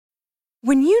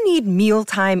When you need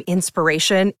mealtime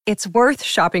inspiration, it's worth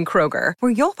shopping Kroger,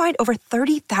 where you'll find over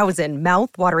 30,000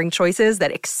 mouth-watering choices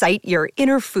that excite your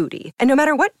inner foodie. And no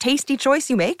matter what tasty choice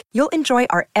you make, you'll enjoy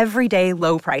our everyday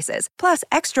low prices, plus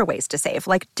extra ways to save,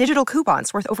 like digital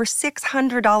coupons worth over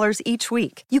 $600 each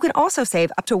week. You can also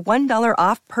save up to $1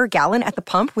 off per gallon at the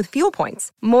pump with fuel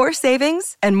points. More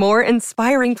savings and more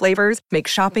inspiring flavors make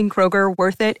shopping Kroger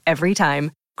worth it every time.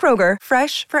 Kroger,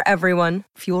 fresh for everyone.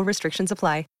 Fuel restrictions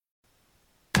apply.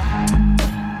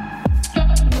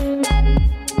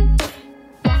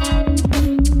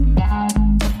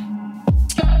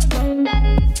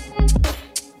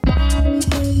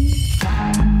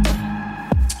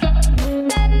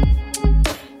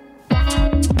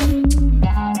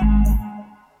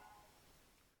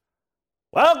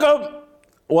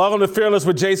 Welcome to Fearless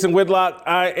with Jason Whitlock.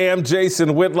 I am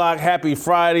Jason Whitlock. Happy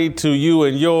Friday to you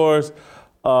and yours.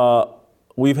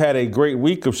 We've had a great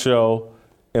week of show,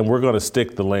 and we're going to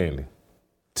stick the landing.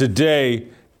 Today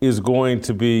is going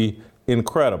to be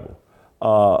incredible.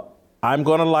 I'm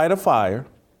going to light a fire,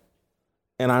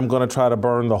 and I'm going to try to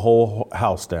burn the whole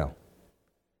house down.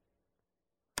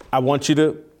 I want you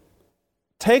to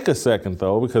take a second,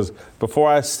 though, because before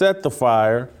I set the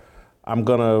fire, I'm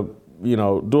going to do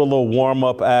a little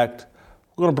warm-up act.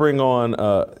 We're going to bring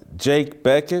on Jake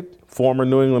Beckett, former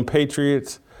New England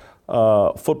Patriots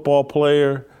football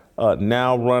player,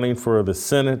 now running for the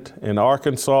Senate in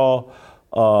Arkansas.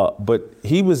 But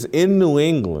he was in New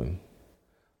England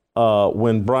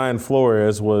when Brian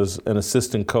Flores was an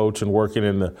assistant coach and working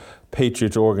in the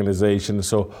Patriots organization.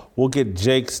 So we'll get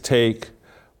Jake's take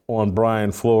on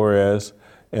Brian Flores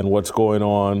and what's going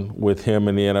on with him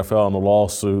in the NFL and the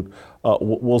lawsuit.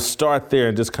 We'll start there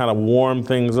and just kind of warm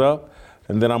things up,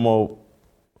 and then I'm going to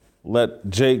let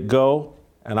Jake go,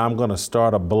 and I'm going to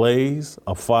start a blaze,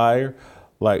 a fire,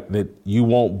 like that you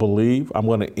won't believe. I'm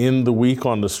going to end the week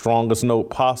on the strongest note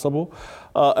possible.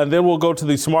 And then we'll go to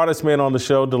the smartest man on the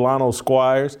show, Delano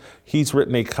Squires. He's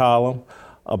written a column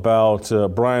about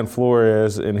Brian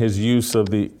Flores and his use of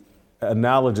the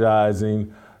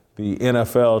analogizing the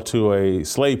NFL to a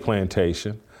slave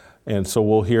plantation. And so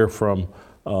we'll hear from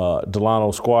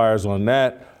Delano Squires on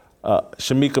that.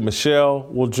 Shamika Michelle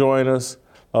will join us.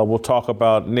 We'll talk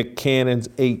about Nick Cannon's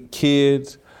 8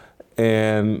 kids.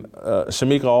 And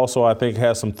Shamika also, I think,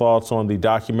 has some thoughts on the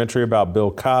documentary about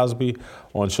Bill Cosby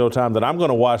on Showtime that I'm going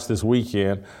to watch this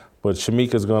weekend. But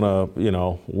Shamika's going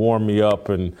to, warm me up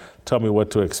and tell me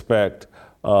what to expect.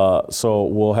 So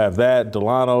we'll have that.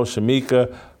 Delano,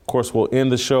 Shamika. Of course, we'll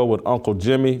end the show with Uncle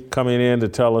Jimmy coming in to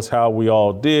tell us how we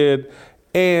all did.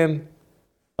 And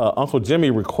Uncle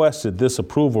Jimmy requested this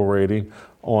approval rating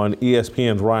on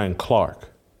ESPN's Ryan Clark.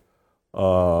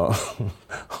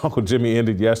 Uncle Jimmy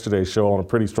ended yesterday's show on a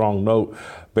pretty strong note,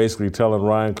 basically telling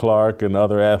Ryan Clark and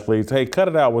other athletes, hey, cut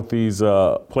it out with these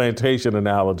plantation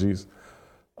analogies.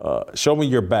 Show me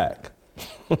your back.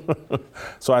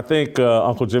 So I think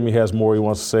Uncle Jimmy has more he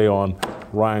wants to say on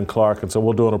Ryan Clark, and so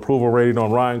we'll do an approval rating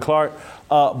on Ryan Clark.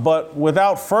 But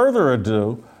without further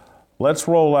ado, let's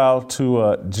roll out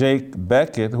to Jake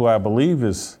Beckett, who I believe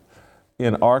is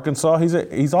in Arkansas.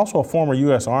 He's also a former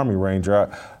U.S. Army Ranger.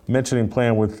 I mentioned him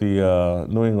playing with the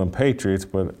New England Patriots,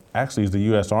 but actually he's the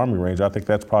U.S. Army Ranger. I think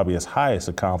that's probably his highest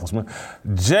accomplishment.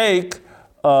 Jake,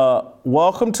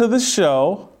 welcome to the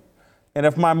show. And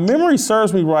if my memory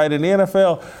serves me right, in the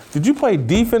NFL, did you play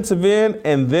defensive end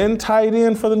and then tight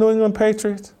end for the New England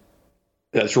Patriots?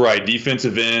 That's right.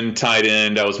 Defensive end, tight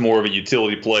end. I was more of a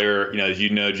utility player. As you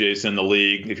know, Jason, in the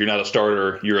league, if you're not a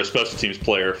starter, you're a special teams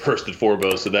player first and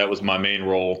foremost. So that was my main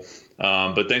role.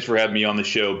 But thanks for having me on the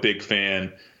show. Big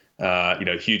fan,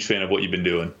 huge fan of what you've been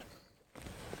doing.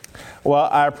 Well,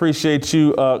 I appreciate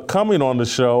you coming on the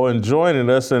show and joining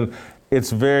us. And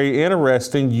it's very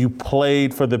interesting. You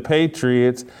played for the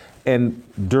Patriots and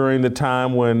during the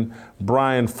time when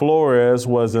Brian Flores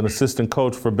was an assistant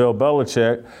coach for Bill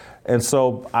Belichick. And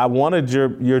so I wanted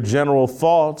your general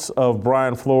thoughts of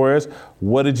Brian Flores.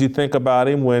 What did you think about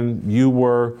him when you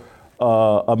were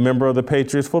a member of the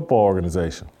Patriots football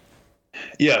organization?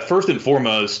 Yeah, first and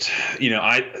foremost,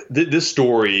 this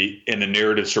story and the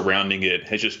narrative surrounding it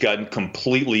has just gotten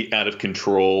completely out of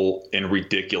control and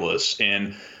ridiculous.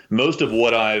 And most of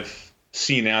what I've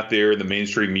seen out there in the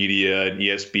mainstream media and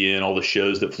ESPN, all the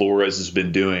shows that Flores has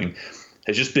been doing,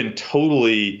 has just been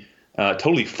totally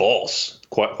false.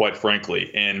 Quite frankly.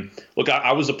 And look,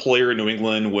 I was a player in New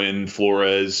England when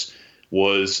Flores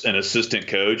was an assistant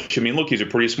coach. I mean, look, he's a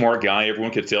pretty smart guy.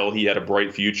 Everyone could tell he had a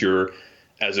bright future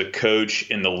as a coach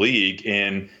in the league.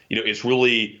 And,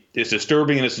 it's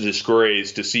disturbing and it's a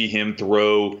disgrace to see him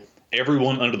throw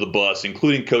everyone under the bus,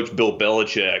 including Coach Bill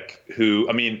Belichick, who,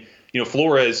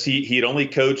 Flores, he had only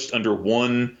coached under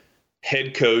one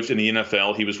head coach in the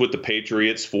NFL. He was with the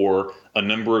Patriots for a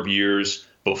number of years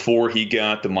before he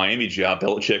got the Miami job.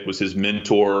 Belichick was his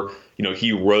mentor.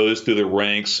 He rose through the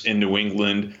ranks in New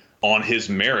England on his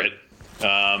merit.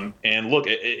 And look,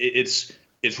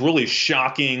 it's really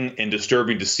shocking and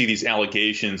disturbing to see these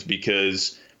allegations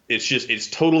because it's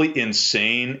totally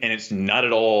insane, and it's not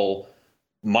at all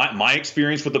my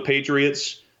experience with the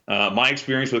Patriots, my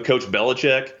experience with Coach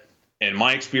Belichick, and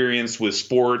my experience with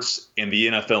sports and the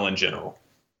NFL in general.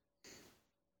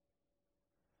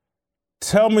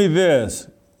 Tell me this.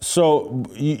 So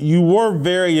you were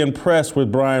very impressed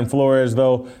with Brian Flores,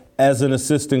 though, as an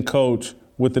assistant coach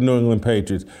with the New England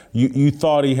Patriots. You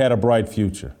thought he had a bright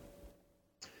future.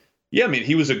 Yeah, I mean,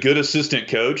 he was a good assistant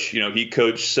coach. He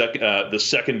coached the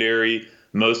secondary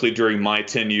mostly during my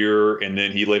tenure, and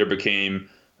then he later became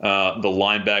the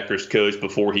linebackers coach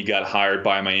before he got hired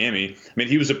by Miami. I mean,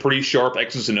 he was a pretty sharp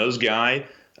X's and O's guy.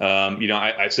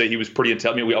 I'd say he was pretty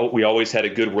intelligent. We always had a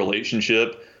good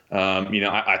relationship.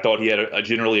 I thought he had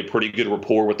generally a pretty good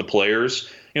rapport with the players.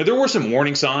 There were some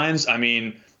warning signs. I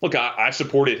mean, look, I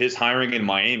supported his hiring in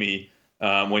Miami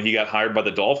when he got hired by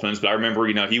the Dolphins. But I remember,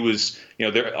 he was,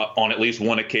 there on at least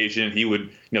one occasion, he would,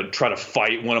 try to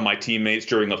fight one of my teammates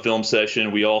during a film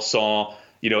session. We all saw,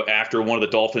 after one of the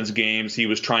Dolphins games, he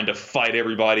was trying to fight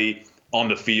everybody on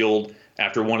the field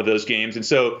after one of those games. And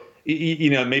so,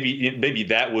 maybe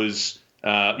that was,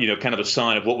 kind of a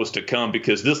sign of what was to come,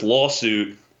 because this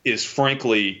lawsuit is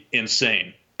frankly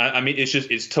insane. I mean,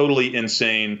 it's totally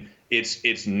insane.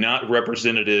 It's not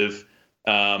representative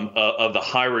of the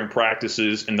hiring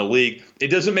practices in the league. It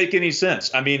doesn't make any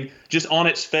sense. I mean, just on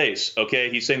its face, okay,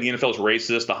 he's saying the NFL is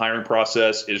racist. The hiring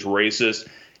process is racist.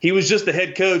 He was just the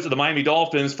head coach of the Miami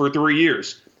Dolphins for 3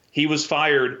 years. He was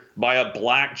fired by a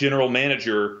black general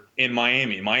manager in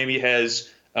Miami. Miami has,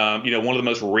 one of the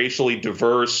most racially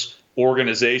diverse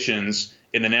organizations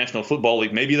in the National Football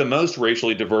League, maybe the most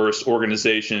racially diverse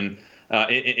organization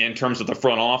in terms of the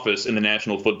front office in the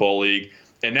National Football League.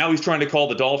 And now he's trying to call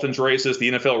the Dolphins racist,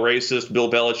 the NFL racist, Bill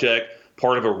Belichick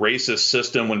part of a racist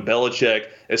system, when Belichick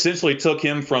essentially took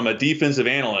him from a defensive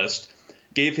analyst,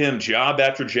 gave him job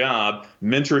after job,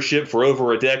 mentorship for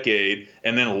over a decade,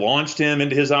 and then launched him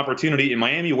into his opportunity in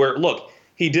Miami, where, look,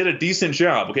 he did a decent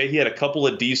job. Okay, he had a couple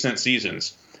of decent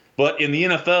seasons. But in the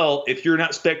NFL, if you're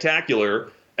not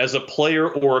spectacular as a player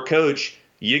or a coach,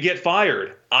 you get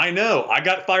fired. I know. I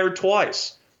got fired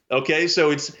twice. Okay,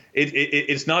 so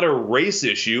it's not a race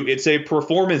issue. It's a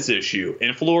performance issue.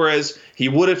 And Flores, he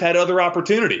would have had other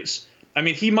opportunities. I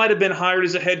mean, he might have been hired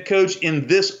as a head coach in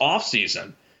this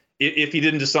offseason if he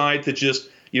didn't decide to just,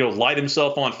 light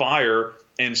himself on fire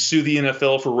and sue the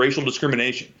NFL for racial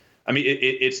discrimination. I mean,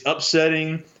 it's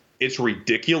upsetting. It's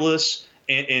ridiculous.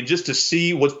 And just to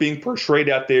see what's being portrayed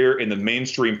out there in the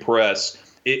mainstream press,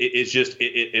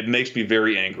 it makes me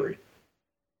very angry.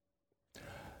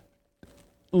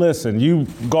 Listen,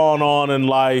 you've gone on in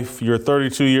life. You're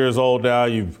 32 years old now.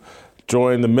 You've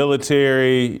joined the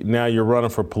military. Now you're running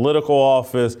for political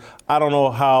office. I don't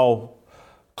know how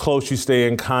close you stay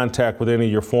in contact with any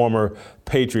of your former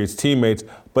Patriots teammates,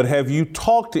 but have you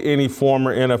talked to any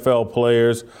former NFL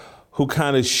players who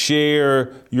kind of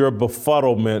share your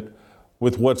befuddlement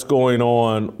with what's going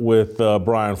on with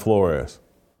Brian Flores?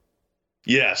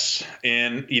 Yes.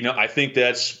 And, I think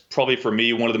that's probably for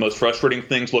me one of the most frustrating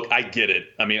things. Look, I get it.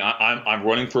 I mean, I'm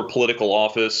running for political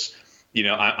office.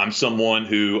 I'm someone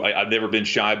who I've never been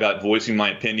shy about voicing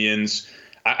my opinions.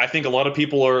 I think a lot of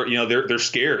people are, they're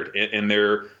scared, and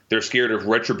they're scared of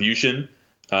retribution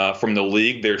from the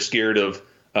league. They're scared of,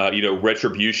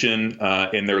 retribution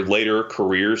in their later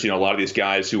careers. A lot of these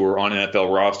guys who are on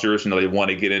NFL rosters, they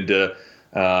want to get into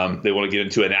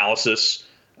analysis.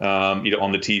 On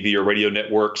the TV or radio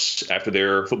networks after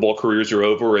their football careers are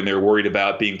over, and they're worried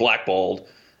about being blackballed,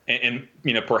 and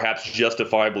perhaps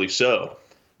justifiably so.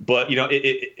 But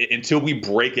until we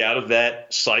break out of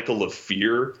that cycle of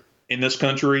fear in this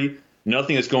country,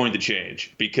 nothing is going to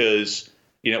change, because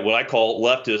what I call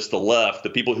leftists, the left,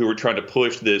 the people who are trying to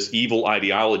push this evil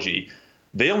ideology,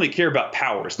 they only care about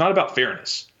power. It's not about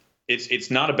fairness.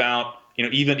 It's not about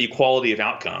even equality of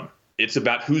outcome. It's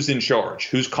about who's in charge,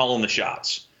 who's calling the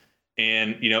shots.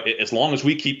 And, as long as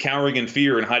we keep cowering in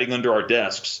fear and hiding under our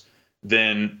desks,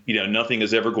 then, nothing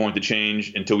is ever going to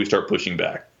change until we start pushing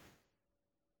back.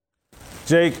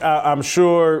 Jake, I'm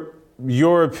sure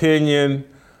your opinion,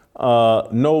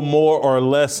 no more or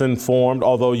less informed,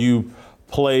 although you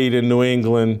played in New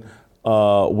England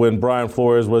when Brian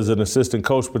Flores was an assistant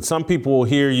coach. But some people will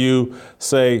hear you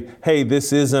say, hey,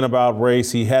 this isn't about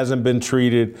race. He hasn't been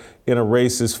treated in a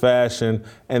racist fashion.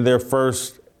 And their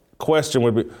first question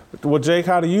would be, well, Jake,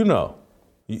 how do you know?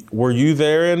 Were you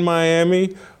there in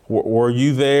Miami? Were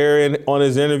you there on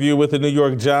his interview with the New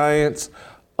York Giants?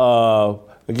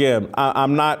 Again,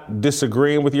 I'm not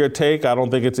disagreeing with your take. I don't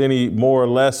think it's any more or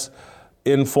less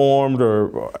informed,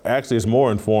 or actually it's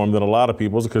more informed than a lot of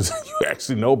people's, because you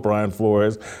actually know Brian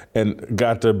Flores and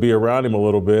got to be around him a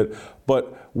little bit.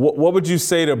 But what would you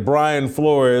say to Brian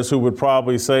Flores, who would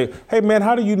probably say, hey, man,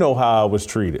 how do you know how I was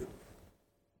treated?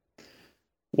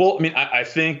 Well, I mean, I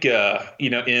think,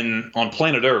 on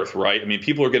planet Earth, right? I mean,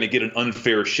 people are going to get an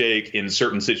unfair shake in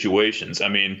certain situations. I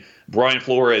mean, Brian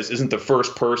Flores isn't the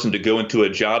first person to go into a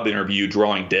job interview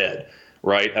drawing dead,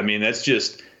 right? I mean, that's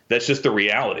just the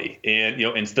reality. And,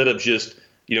 instead of just,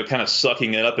 kind of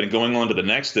sucking it up and going on to the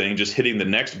next thing, just hitting the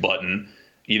next button,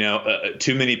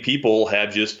 too many people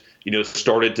have just,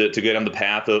 started to go down the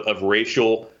path of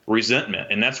racial resentment.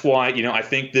 And that's why, I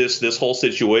think this whole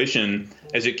situation,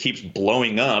 as it keeps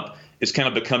blowing up, is kind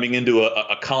of becoming into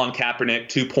a Colin Kaepernick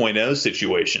 2.0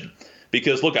 situation.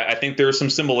 Because, look, I think there are some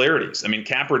similarities. I mean,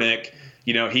 Kaepernick,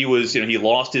 he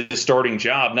lost his starting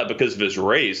job not because of his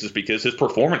race, it's because his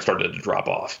performance started to drop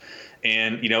off.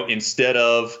 And, instead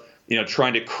of,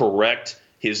 trying to correct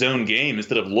his own game,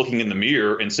 instead of looking in the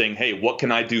mirror and saying, hey, what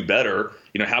can I do better?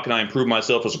 How can I improve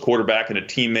myself as a quarterback and a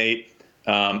teammate,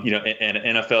 and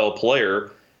an NFL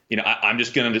player? I'm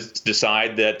just going to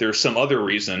decide that there's some other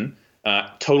reason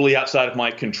totally outside of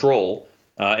my control,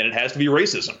 and it has to be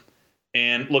racism.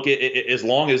 And look, as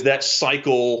long as that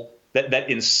cycle, that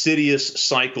insidious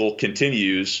cycle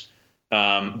continues,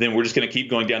 then we're just going to keep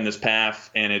going down this path,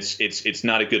 and it's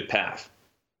not a good path.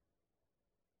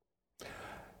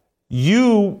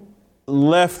 You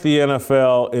left the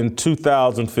NFL in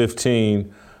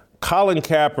 2015. Colin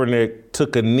Kaepernick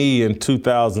took a knee in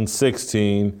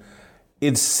 2016.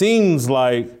 It seems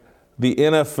like the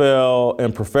NFL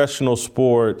and professional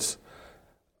sports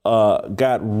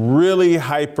got really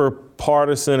hyper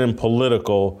partisan and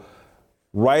political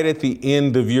right at the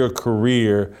end of your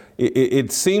career.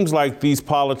 It seems like these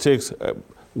politics,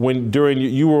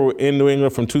 you were in New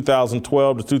England from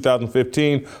 2012 to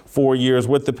 2015, 4 years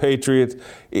with the Patriots,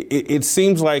 it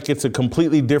seems like it's a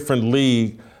completely different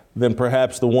league than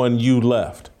perhaps the one you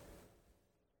left.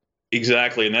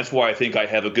 Exactly. And that's why I think I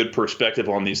have a good perspective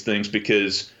on these things,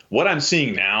 because what I'm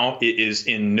seeing now is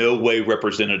in no way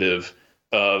representative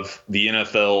of the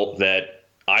NFL that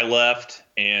I left,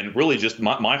 and really just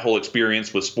my whole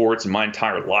experience with sports and my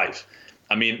entire life.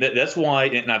 I mean, that's why,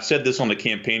 and I've said this on the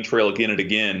campaign trail again and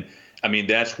again, I mean,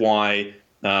 that's why,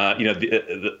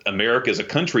 America as a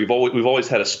country, we've always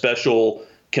had a special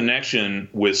connection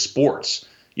with sports,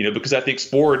 because I think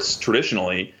sports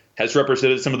traditionally has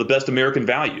represented some of the best American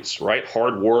values, right?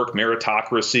 Hard work,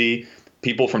 meritocracy,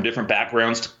 people from different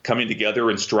backgrounds coming together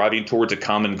and striving towards a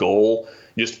common goal,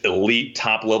 just elite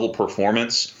top level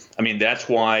performance. I mean, that's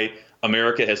why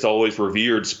America has always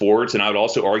revered sports, and I would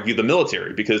also argue the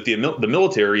military, because the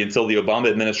military, until the Obama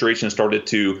administration started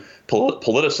to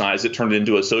politicize it, turned it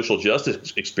into a social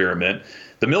justice experiment.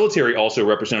 The military also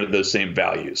represented those same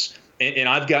values, and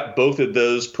I've got both of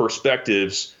those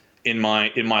perspectives in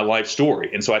my life story,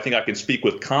 and so I think I can speak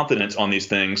with confidence on these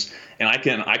things, and I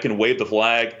can wave the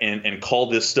flag and call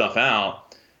this stuff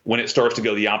out when it starts to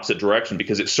go the opposite direction,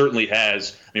 because it certainly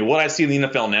has. I mean, what I see in the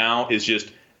NFL now is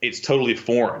just, it's totally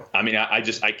foreign. I mean, I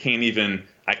can't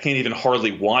even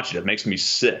hardly watch it. It makes me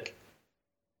sick.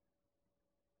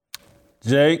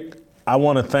 Jake, I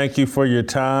want to thank you for your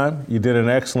time. You did an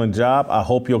excellent job. I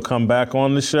hope you'll come back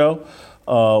on the show.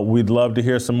 We'd love to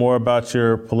hear some more about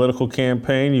your political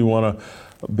campaign. You want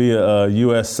to be a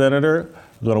U.S. Senator.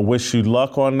 We're going to wish you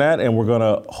luck on that, and we're going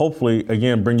to hopefully,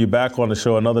 again, bring you back on the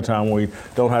show another time when we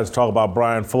don't have to talk about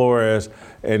Brian Flores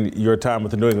and your time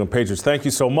with the New England Patriots. Thank you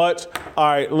so much. All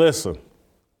right, listen.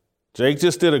 Jake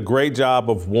just did a great job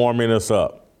of warming us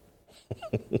up.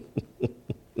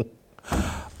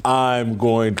 I'm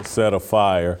going to set a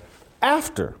fire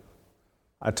after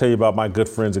I tell you about my good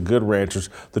friends at Good Ranchers.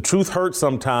 The truth hurts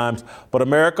sometimes, but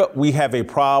America, we have a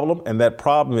problem, and that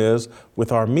problem is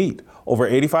with our meat. Over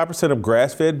 85% of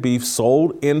grass-fed beef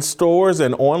sold in stores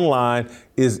and online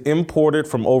is imported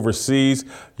from overseas.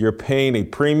 You're paying a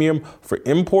premium for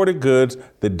imported goods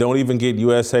that don't even get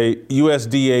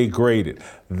USDA graded.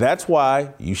 That's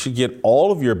why you should get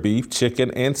all of your beef, chicken,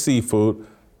 and seafood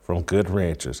from Good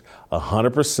Ranchers, a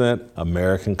 100%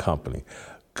 American company.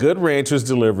 Good Ranchers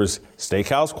delivers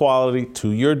steakhouse quality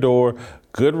to your door.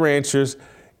 Good Ranchers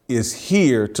is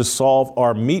here to solve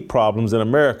our meat problems in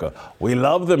America. We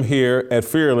love them here at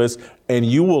Fearless, and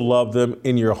you will love them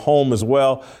in your home as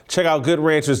well. Check out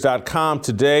goodranchers.com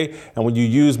today, and when you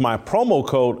use my promo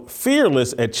code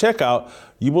FEARLESS at checkout,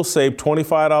 you will save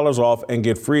 $25 off and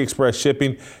get free express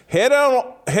shipping. Head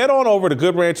on over to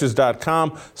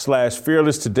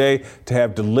goodranchers.com/fearless today to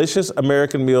have delicious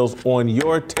American meals on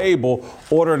your table.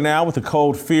 Order now with the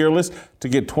code FEARLESS to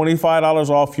get $25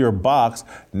 off your box.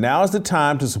 Now is the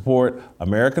time to support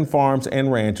American farms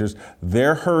and ranchers.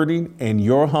 They're hurting and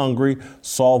you're hungry.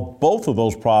 Solve both of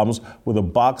those problems with a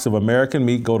box of American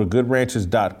meat. Go to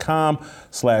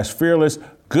goodranchers.com/fearless.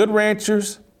 Good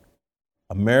Ranchers,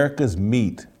 America's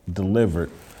meat delivered.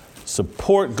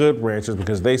 Support Good Ranchers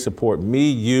because they support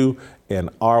me, you, and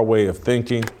our way of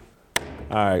thinking.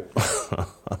 All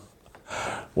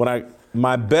right.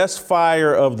 My best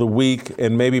fire of the week,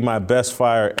 and maybe my best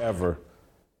fire ever.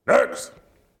 Next.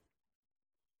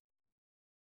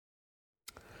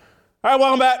 All right,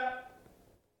 welcome back.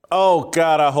 Oh,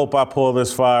 God, I hope I pull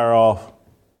this fire off.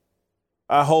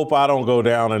 I hope I don't go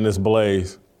down in this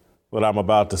blaze that I'm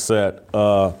about to set.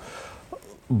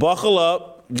 Buckle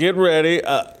up, get ready.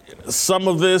 Some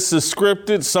of this is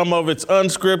scripted, some of it's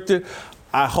unscripted.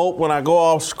 I hope when I go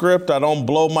off script, I don't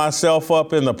blow myself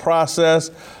up in the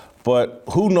process. But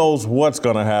who knows what's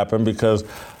going to happen, because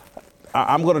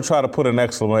I'm going to try to put an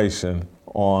exclamation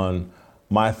on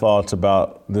my thoughts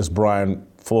about this Brian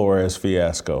Flores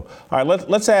fiasco. All right,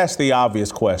 let's ask the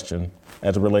obvious question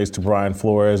as it relates to Brian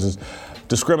Flores'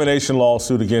 discrimination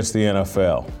lawsuit against the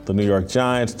NFL, the New York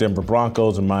Giants, Denver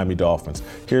Broncos, and Miami Dolphins.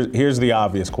 Here's the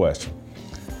obvious question.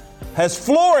 Has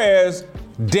Flores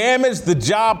damaged the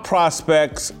job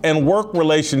prospects and work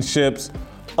relationships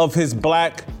of his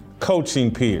black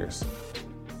coaching peers?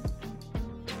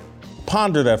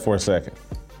 Ponder that for a second.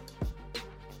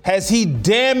 Has he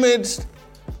damaged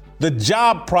the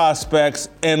job prospects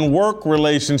and work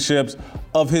relationships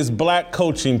of his black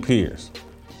coaching peers?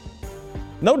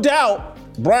 No doubt,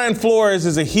 Brian Flores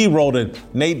is a hero to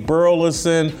Nate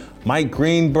Burleson, Mike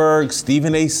Greenberg,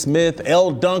 Stephen A. Smith,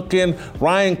 L. Duncan,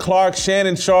 Ryan Clark,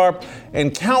 Shannon Sharp,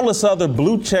 and countless other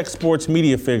blue-check sports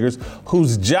media figures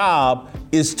whose job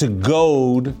is to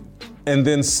goad and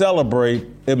then celebrate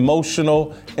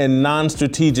emotional and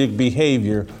non-strategic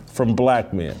behavior from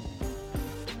black men.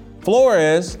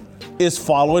 Flores is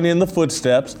following in the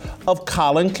footsteps of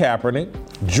Colin Kaepernick,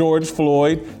 George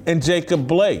Floyd, and Jacob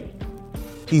Blake.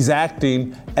 He's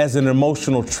acting as an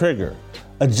emotional trigger,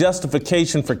 a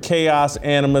justification for chaos,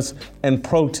 animus, and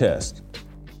protest.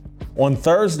 On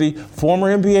Thursday,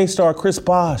 former NBA star Chris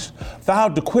Bosh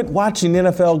vowed to quit watching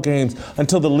NFL games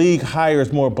until the league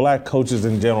hires more black coaches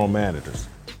and general managers.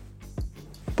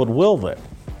 But will they?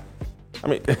 I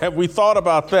mean, have we thought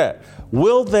about that?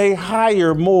 Will they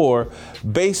hire more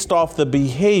based off the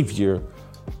behavior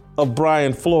of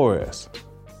Brian Flores?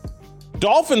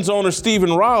 Dolphins owner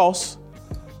Stephen Ross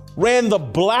ran the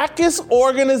blackest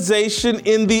organization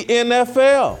in the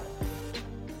NFL.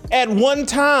 At one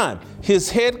time, his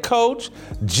head coach,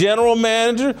 general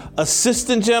manager,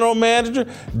 assistant general manager,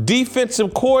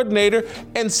 defensive coordinator,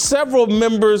 and several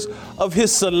members of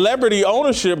his celebrity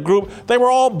ownership group, they were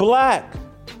all black.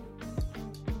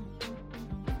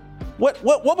 What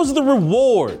was the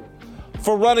reward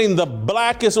for running the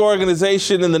blackest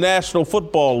organization in the National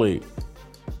Football League?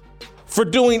 For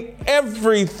doing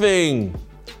everything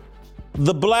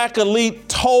the black elite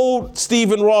told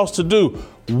Stephen Ross to do.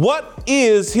 What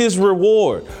is his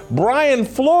reward? Brian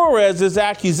Flores'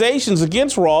 accusations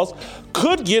against Ross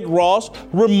could get Ross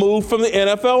removed from the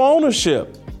NFL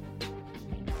ownership.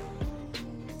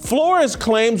 Flores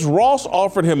claims Ross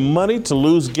offered him money to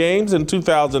lose games in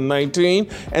 2019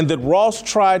 and that Ross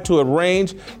tried to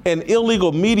arrange an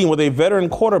illegal meeting with a veteran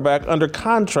quarterback under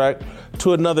contract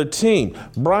to another team.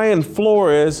 Brian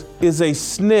Flores is a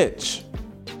snitch.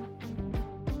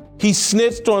 He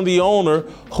snitched on the owner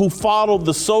who followed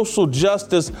the social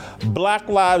justice Black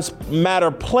Lives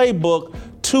Matter playbook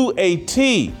to a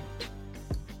T.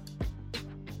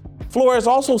 Flores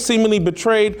also seemingly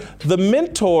betrayed the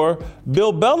mentor,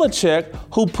 Bill Belichick,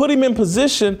 who put him in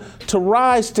position to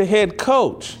rise to head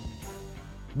coach.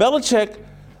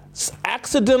 Belichick's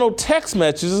accidental text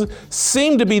messages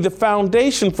seem to be the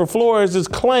foundation for Flores'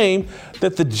 claim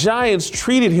that the Giants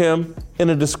treated him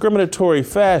in a discriminatory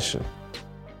fashion.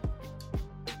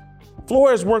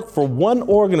 Flores worked for one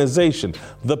organization,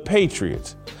 the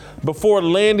Patriots, before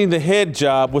landing the head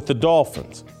job with the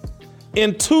Dolphins.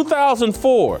 In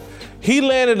 2004, he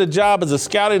landed a job as a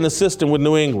scouting assistant with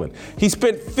New England. He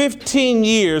spent 15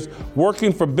 years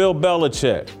working for Bill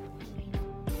Belichick.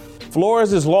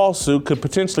 Flores' lawsuit could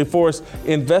potentially force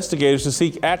investigators to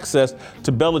seek access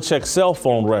to Belichick's cell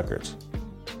phone records.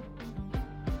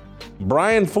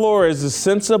 Brian Flores'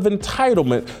 sense of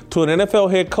entitlement to an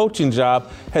NFL head coaching job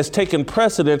has taken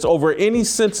precedence over any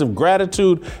sense of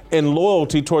gratitude and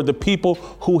loyalty toward the people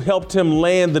who helped him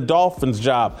land the Dolphins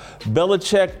job,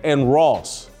 Belichick and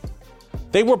Ross.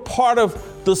 They were part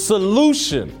of the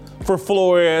solution for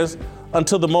Flores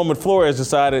until the moment Flores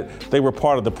decided they were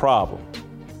part of the problem.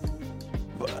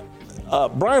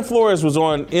 Brian Flores was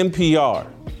on NPR,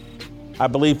 I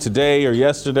believe today or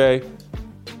yesterday,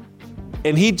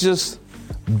 and he just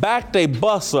backed a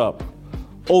bus up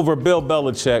over Bill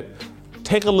Belichick.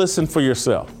 Take a listen for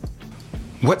yourself.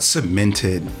 What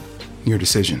cemented your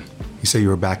decision? You say you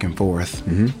were back and forth.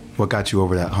 Mm-hmm. What got you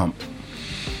over that hump?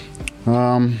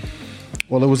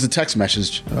 Well, it was a text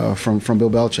message from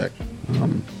Bill Belichick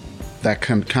that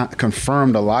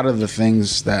confirmed a lot of the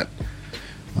things that,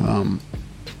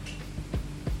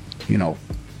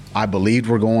 I believed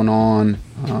were going on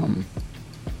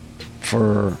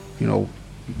for,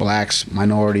 blacks,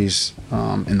 minorities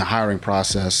in the hiring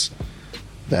process,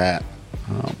 that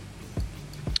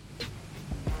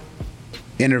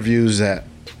interviews that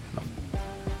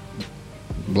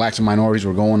blacks and minorities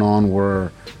were going on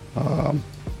were,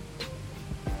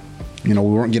 we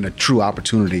weren't getting a true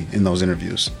opportunity in those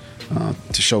interviews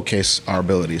to showcase our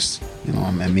abilities,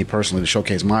 and me personally to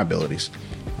showcase my abilities.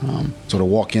 So to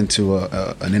walk into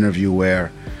an interview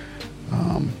where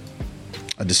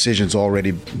a decision's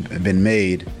already been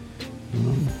made,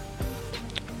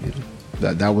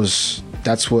 that was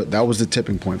the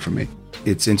tipping point for me.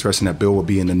 It's interesting that Bill will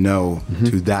be in the know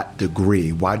to that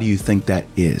degree. Why do you think that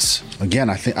is? Again,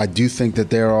 I do think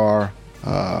that there are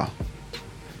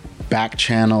back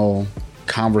channel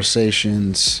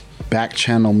conversations, back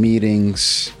channel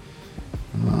meetings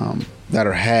that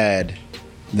are had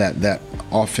that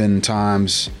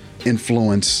oftentimes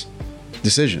influence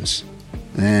decisions,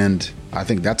 and I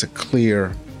think that's a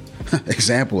clear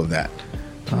example of that.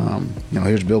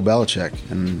 Here's Bill Belichick,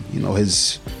 and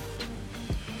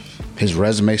his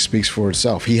resume speaks for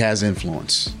itself. He has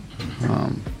influence.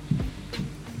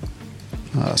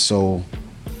 So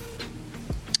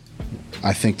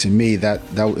I think to me that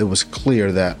it was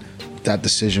clear that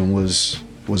decision was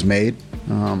made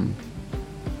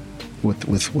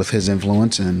with his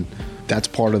influence, and that's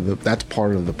part of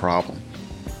the problem.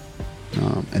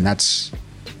 And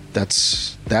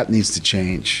that needs to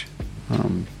change.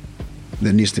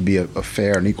 There needs to be a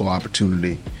fair and equal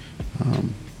opportunity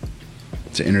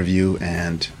to interview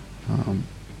and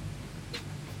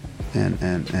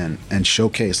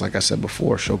showcase, like I said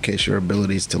before, showcase your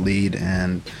abilities to lead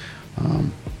and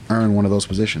earn one of those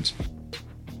positions.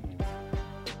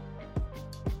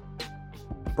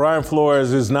 Brian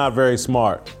Flores is not very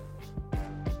smart.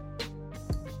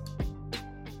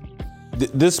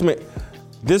 This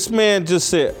man just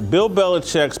said Bill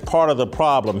Belichick's part of the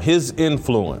problem, his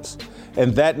influence,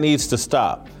 and that needs to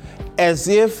stop. As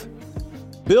if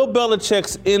Bill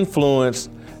Belichick's influence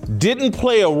didn't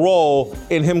play a role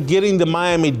in him getting the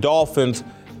Miami Dolphins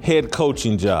head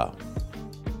coaching job.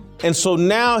 And so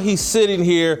now he's sitting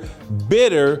here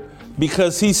bitter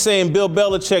because he's saying Bill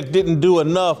Belichick didn't do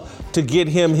enough to get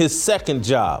him his second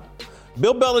job.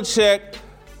 Bill Belichick,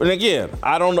 and again,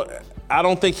 I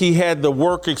don't think he had the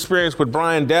work experience with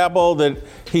Brian Daboll that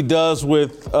he does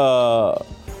with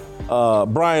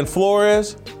Brian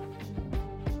Flores.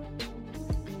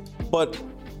 But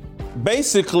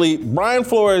basically, Brian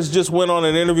Flores just went on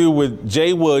an interview with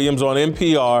Jay Williams on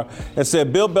NPR and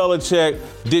said Bill Belichick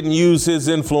didn't use his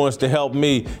influence to help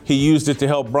me. He used it to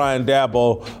help Brian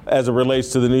Daboll as it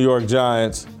relates to the New York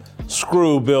Giants.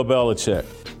 Screw Bill Belichick.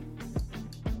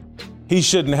 He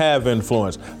shouldn't have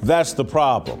influence. That's the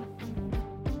problem.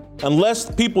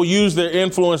 Unless people use their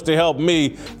influence to help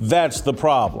me, that's the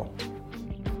problem.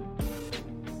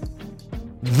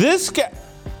 This guy,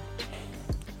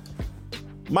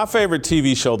 my favorite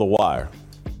TV show, The Wire.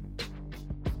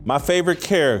 My favorite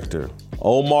character,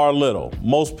 Omar Little,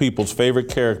 most people's favorite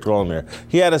character on there.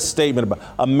 He had a statement about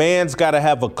a man's got to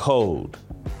have a code.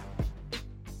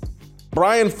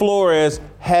 Brian Flores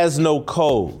has no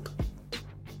code,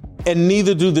 and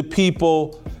neither do the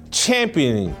people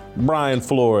championing Brian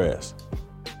Flores.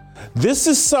 This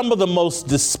is some of the most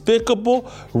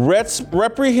despicable,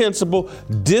 reprehensible,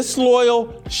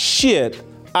 disloyal shit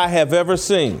I have ever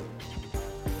seen.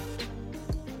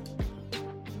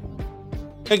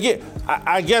 Again,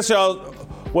 I guess y'all,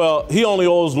 well, he only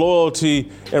owes loyalty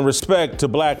and respect to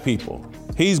black people.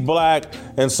 He's black,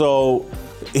 and so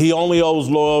he only owes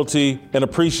loyalty and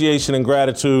appreciation and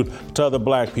gratitude to other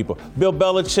black people. Bill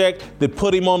Belichick, that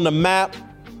put him on the map,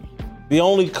 the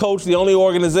only coach, the only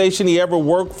organization he ever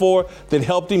worked for that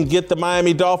helped him get the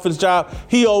Miami Dolphins job,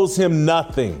 he owes him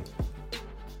nothing.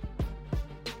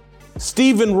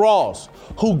 Stephen Ross,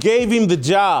 who gave him the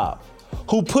job,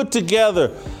 who put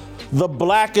together the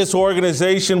blackest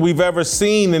organization we've ever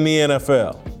seen in the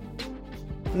NFL.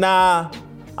 Nah,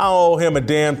 I don't owe him a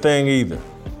damn thing either.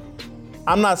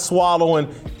 I'm not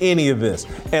swallowing any of this.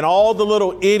 And all the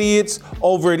little idiots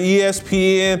over at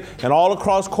ESPN and all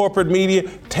across corporate media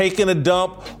taking a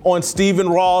dump on Stephen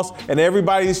Ross and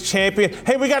everybody's champion.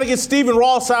 Hey, we got to get Stephen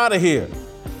Ross out of here.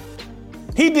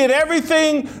 He did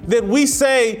everything that we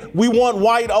say we want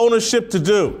white ownership to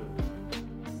do.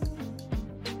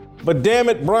 But damn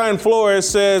it, Brian Flores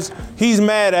says he's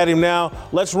mad at him now.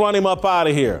 Let's run him up out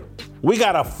of here. We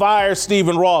got to fire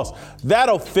Stephen Ross.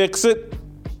 That'll fix it.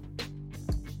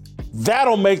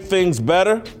 That'll make things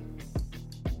better.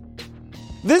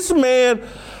 This man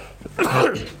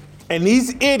and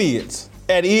these idiots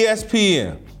at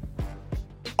ESPN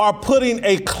are putting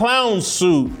a clown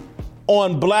suit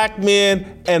on black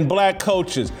men and black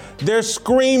coaches. They're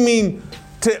screaming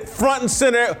to front and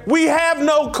center, we have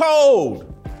no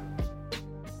code.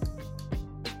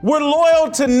 We're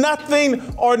loyal to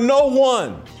nothing or no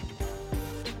one.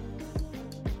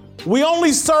 We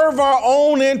only serve our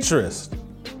own interest.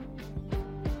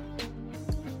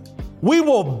 We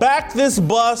will back this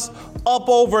bus up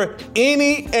over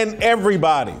any and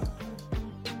everybody.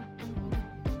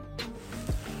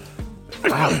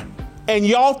 And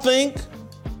y'all think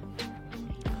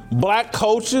black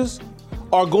coaches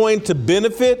are going to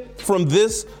benefit from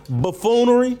this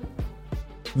buffoonery,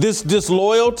 this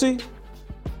disloyalty?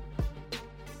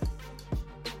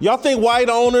 Y'all think white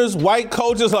owners, white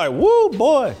coaches like, woo,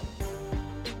 boy.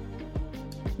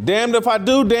 Damned if I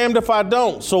do, damned if I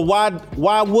don't. So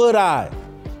why would I?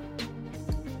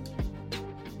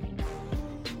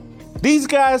 These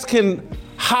guys can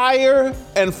hire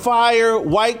and fire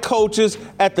white coaches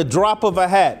at the drop of a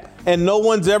hat, and no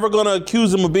one's ever going to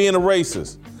accuse them of being a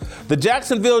racist. The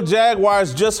Jacksonville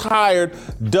Jaguars just hired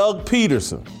Doug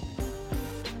Peterson.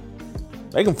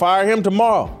 They can fire him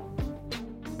tomorrow.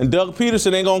 And Doug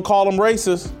Peterson ain't going to call him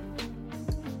racist.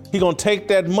 He going to take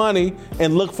that money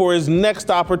and look for his next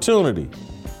opportunity.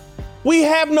 We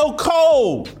have no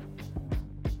code.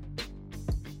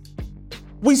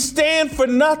 We stand for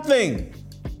nothing.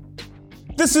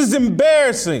 This is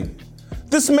embarrassing.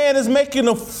 This man is making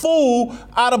a fool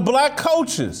out of black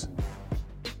coaches.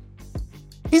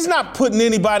 He's not putting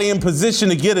anybody in position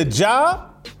to get a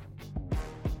job.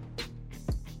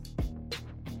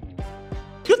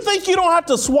 You think you don't have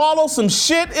to swallow some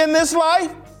shit in this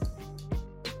life?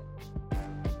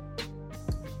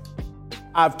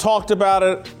 I've talked about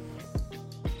it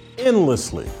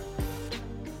endlessly.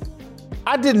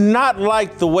 I did not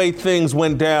like the way things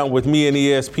went down with me and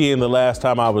ESPN the last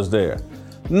time I was there.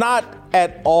 Not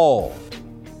at all.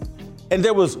 And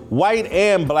there was white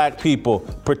and black people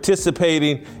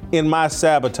participating in my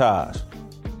sabotage.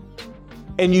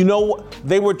 And you know what?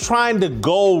 They were trying to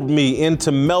goad me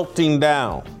into melting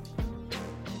down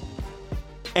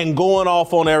and going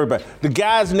off on everybody. The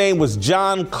guy's name was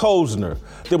John Kozner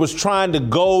that was trying to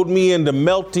goad me into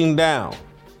melting down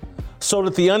so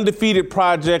that the Undefeated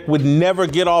Project would never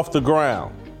get off the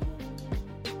ground.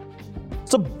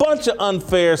 It's a bunch of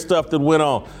unfair stuff that went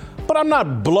on, but I'm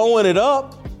not blowing it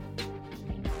up.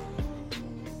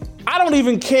 I don't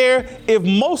even care if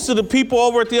most of the people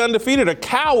over at the Undefeated are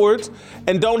cowards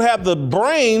and don't have the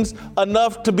brains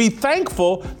enough to be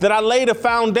thankful that I laid a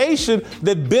foundation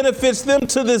that benefits them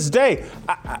to this day.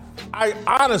 I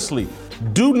honestly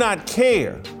do not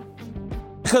care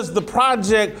because the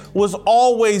project was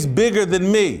always bigger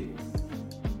than me.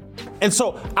 And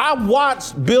so I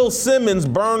watched Bill Simmons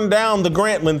burn down the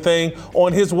Grantland thing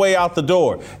on his way out the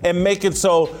door and make it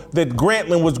so that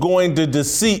Grantland was going to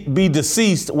be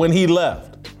deceased when he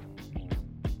left.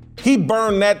 He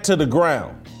burned that to the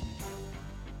ground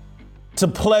to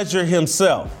pleasure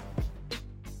himself.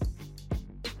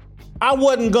 I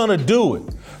wasn't gonna do it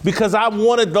because I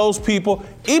wanted those people,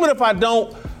 even if I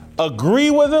don't agree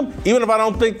with them, even if I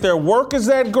don't think their work is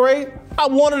that great, I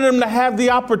wanted them to have the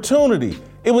opportunity.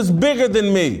 It was bigger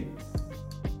than me.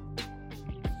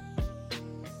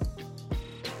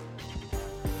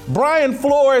 Brian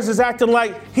Flores is acting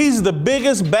like he's the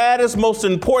biggest, baddest, most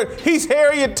important. He's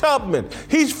Harriet Tubman.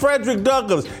 He's Frederick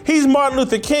Douglass. He's Martin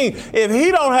Luther King. If he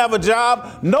don't have a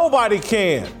job, nobody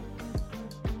can.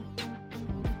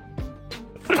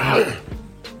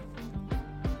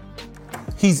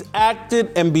 He's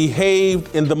acted and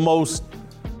behaved in the most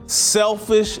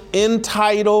selfish,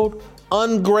 entitled,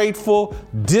 ungrateful,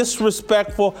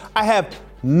 disrespectful. I have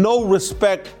no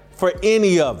respect for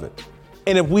any of it.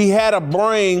 And if we had a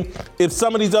brain, if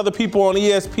some of these other people on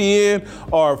ESPN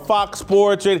or Fox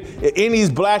Sports, or any of these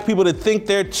black people that think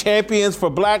they're champions for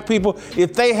black people,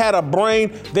 if they had a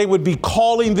brain, they would be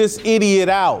calling this idiot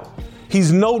out.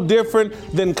 He's no different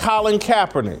than Colin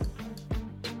Kaepernick.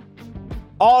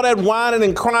 All that whining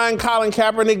and crying Colin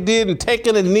Kaepernick did and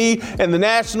taking a knee and the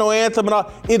national anthem and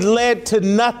all, it led to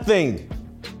nothing.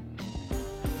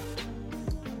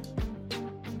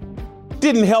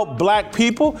 Didn't help black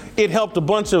people. It helped a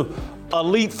bunch of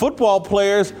elite football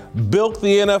players bilk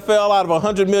the NFL out of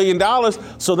 $100 million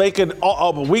so they could,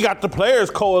 we got the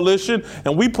Players Coalition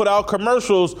and we put out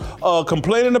commercials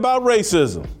complaining about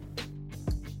racism.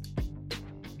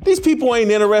 These people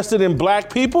ain't interested in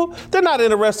black people. They're not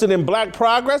interested in black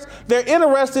progress. They're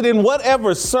interested in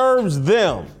whatever serves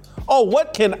them. Oh,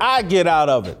 what can I get out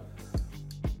of it?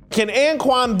 Can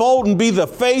Anquan Bolden be the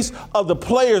face of the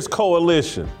Players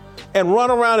Coalition and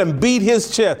run around and beat his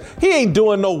chest? He ain't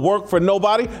doing no work for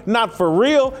nobody, not for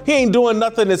real. He ain't doing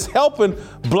nothing that's helping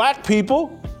black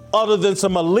people other than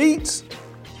some elites.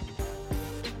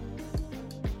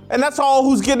 And that's all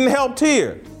who's getting helped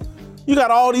here. You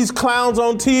got all these clowns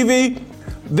on TV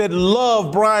that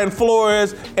love Brian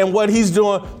Flores and what he's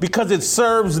doing because it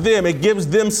serves them. It gives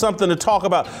them something to talk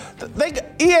about.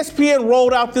 ESPN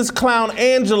rolled out this clown,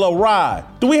 Angela Rye.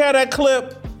 Do we have that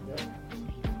clip?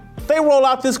 They roll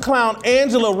out this clown,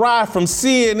 Angela Rye from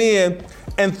CNN,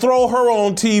 and throw her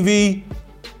on TV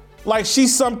like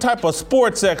she's some type of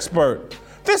sports expert.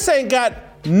 This ain't got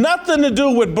nothing to do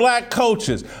with black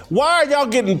coaches. Why are y'all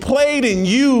getting played and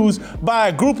used by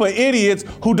a group of idiots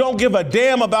who don't give a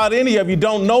damn about any of you,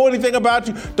 don't know anything about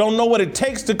you, don't know what it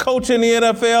takes to coach in the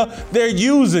NFL? They're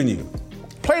using you.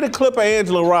 Play the clip of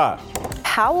Angela Rye.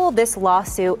 How will this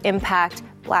lawsuit impact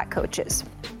black coaches?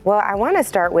 Well, I want to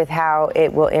start with how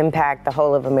it will impact the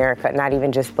whole of America, not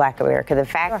even just Black America. The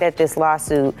fact that this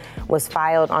lawsuit was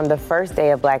filed on the first day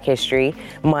of Black History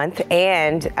Month,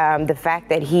 and the fact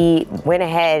that he went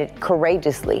ahead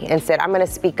courageously and said, I'm going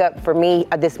to speak up for me.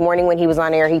 This morning when he was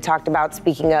on air, he talked about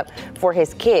speaking up for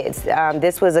his kids.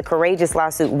 This was a courageous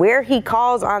lawsuit where he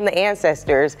calls on the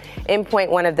ancestors in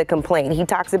point one of the complaint. He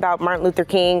talks about Martin Luther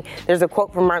King. There's a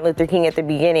quote from Martin Luther King at the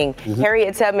beginning.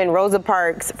 Harriet Tubman, Rosa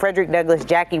Parks, Frederick Douglass,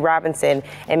 Jackie Robinson,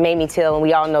 and Mamie Till, and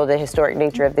we all know the historic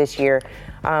nature of this year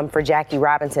for Jackie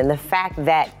Robinson. The fact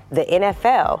that the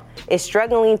NFL is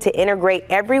struggling to integrate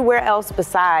everywhere else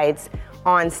besides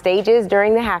on stages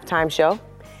during the halftime show,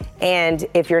 and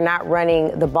if you're not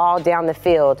running the ball down the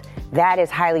field, that is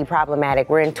highly problematic.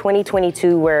 We're in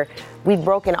 2022 where we've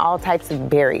broken all types of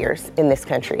barriers in this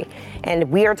country,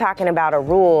 and we are talking about a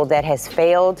rule that has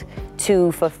failed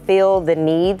to fulfill the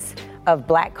needs of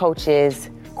black coaches,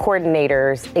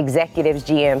 coordinators, executives,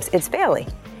 GMs. It's failing.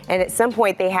 And at some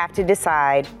point they have to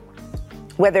decide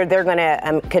whether they're going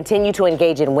to continue to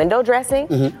engage in window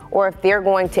dressing or if they're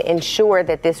going to ensure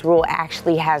that this rule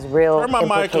actually has real implications. Turn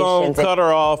my mic on, cut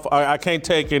her off. I can't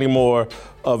take any more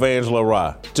of Angela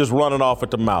Rye. Just running off at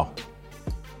the mouth.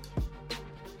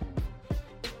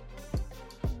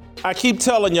 I keep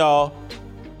telling y'all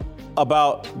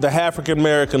about the African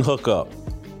American hookup.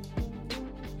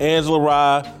 Angela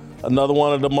Rye, another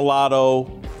one of the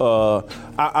mulatto.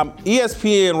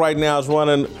 ESPN right now is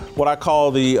running what I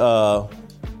call the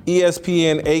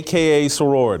ESPN AKA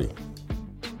sorority.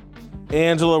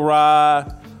 Angela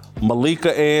Rye,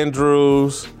 Malika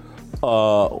Andrews,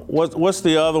 what's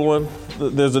the other one?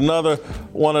 There's another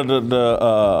one of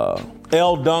the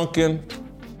Elle Duncan,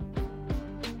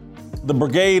 the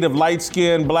Brigade of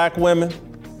Light-Skinned Black Women,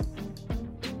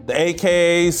 the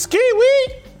AKA Ski-Wee.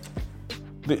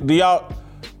 Do y'all?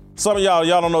 Some of y'all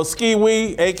don't know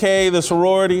Ski-Wee, AKA the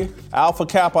sorority, Alpha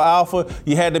Kappa Alpha.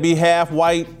 You had to be half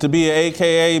white to be an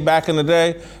AKA back in the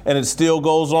day, and it still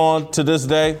goes on to this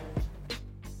day.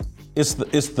 It's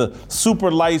the super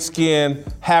light-skinned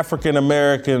African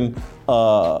American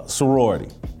sorority.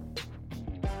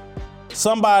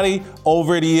 Somebody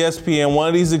over at ESPN, one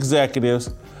of these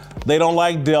executives, they don't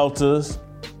like deltas,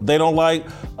 they don't like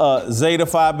Zeta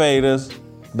Phi Betas,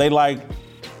 they like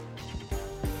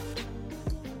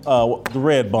the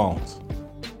red bones.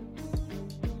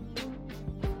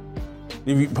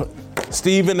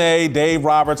 Stephen A., Dave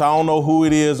Roberts, I don't know who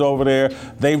it is over there.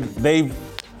 They've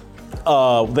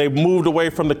moved away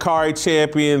from the Kari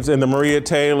Champions and the Maria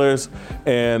Taylors,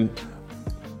 and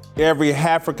every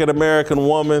African American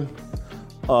woman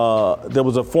that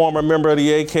was a former member of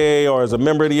the AKA or is a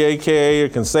member of the AKA or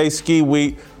can say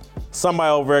Ski-Wee,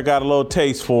 somebody over there got a little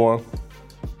taste for them.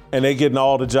 And they getting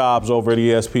all the jobs over at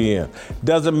ESPN.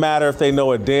 Doesn't matter if they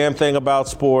know a damn thing about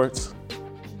sports.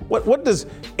 What does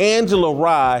Angela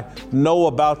Rye know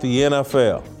about the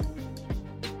NFL?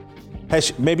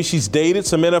 Maybe she's dated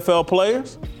some NFL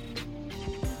players?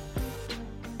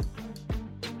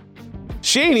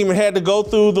 She ain't even had to go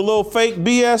through the little fake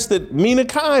BS that Mina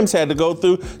Kimes had to go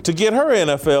through to get her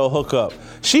NFL hookup.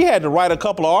 She had to write a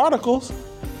couple of articles.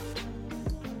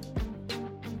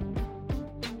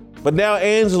 But now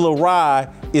Angela Rye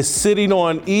is sitting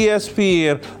on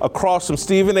ESPN across from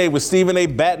Stephen A. with Stephen A.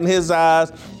 batting his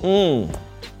eyes. Looking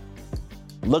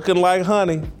like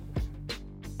honey.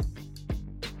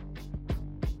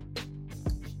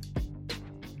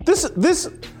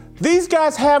 These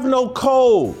guys have no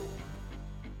code.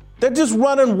 They're just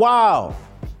running wild.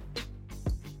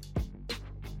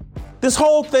 This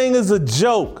whole thing is a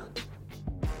joke.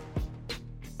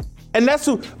 And that's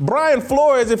who, Brian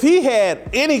Flores, if he had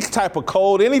any type of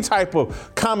code, any type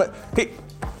of comment,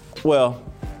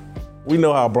 we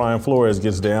know how Brian Flores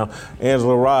gets down.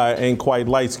 Angela Rye ain't quite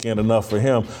light-skinned enough for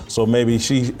him, so maybe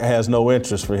she has no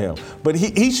interest for him. But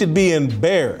he should be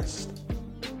embarrassed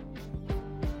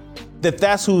that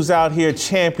that's who's out here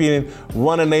championing,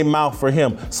 running their mouth for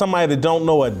him. Somebody that don't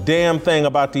know a damn thing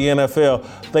about the NFL,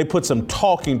 they put some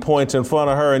talking points in front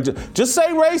of her and just say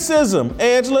racism,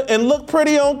 Angela, and look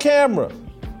pretty on camera.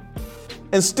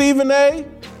 And Stephen A.,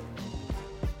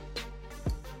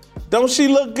 don't she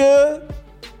look good?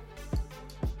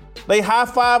 They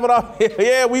high-fiving off here.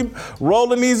 Yeah, we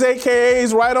rolling these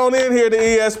AKAs right on in here to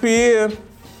ESPN.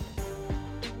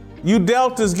 You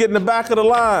Deltas get in the back of the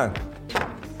line.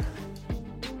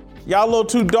 Y'all a little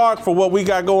too dark for what we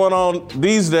got going on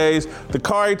these days. The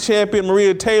Kari Champion,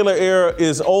 Maria Taylor era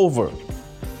is over.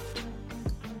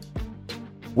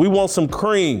 We want some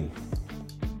cream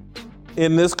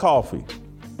in this coffee.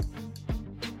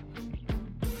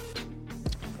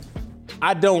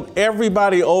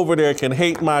 Everybody over there can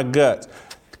hate my guts.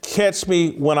 Catch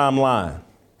me when I'm lying.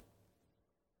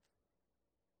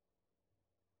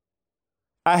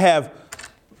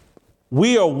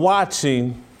 We are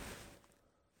watching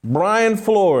Brian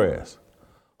Flores,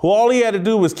 who all he had to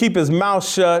do was keep his mouth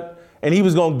shut and he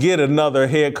was going to get another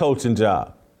head coaching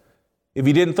job. If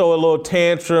he didn't throw a little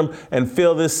tantrum and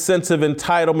feel this sense of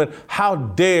entitlement, how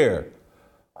dare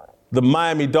the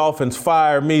Miami Dolphins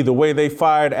fire me the way they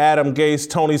fired Adam Gase,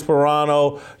 Tony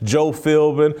Sparano, Joe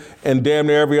Philbin, and damn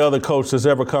near every other coach that's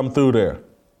ever come through there.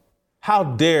 How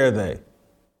dare they?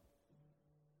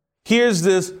 Here's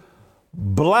this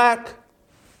black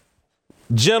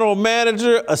general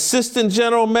manager, assistant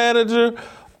general manager,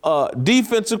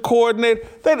 defensive coordinator.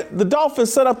 The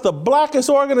Dolphins set up the blackest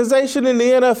organization in the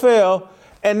NFL,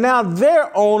 and now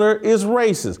their owner is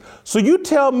racist. So you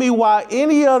tell me why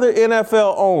any other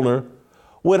NFL owner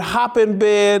would hop in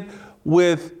bed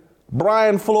with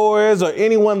Brian Flores or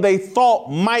anyone they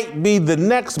thought might be the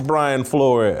next Brian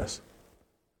Flores.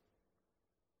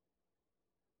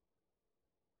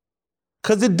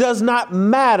 Because it does not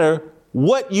matter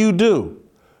what you do.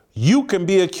 You can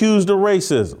be accused of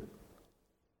racism.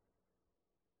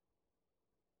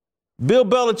 Bill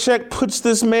Belichick puts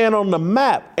this man on the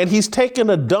map, and he's taking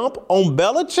a dump on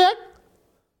Belichick?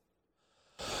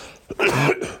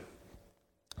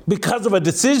 Because of a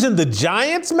decision the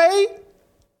Giants made?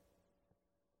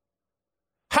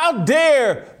 How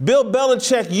dare Bill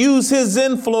Belichick use his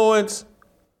influence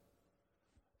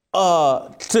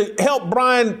to help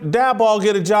Brian Daboll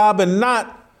get a job and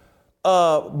not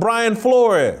Brian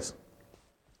Flores?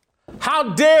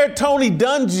 How dare Tony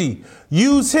Dungy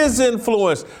use his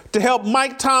influence to help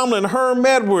Mike Tomlin, Herm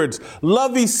Edwards,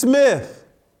 Lovie Smith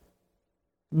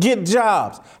get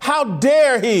jobs? How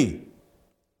dare he?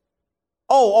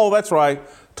 Oh, that's right.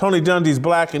 Tony Dungy's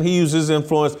black and he uses his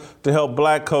influence to help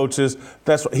black coaches.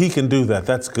 He can do that.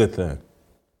 That's a good thing.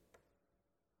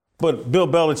 But Bill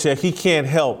Belichick, he can't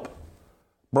help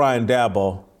Brian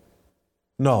Daboll.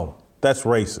 No, that's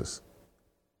racist.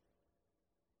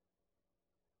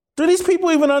 Do these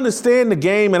people even understand the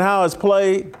game and how it's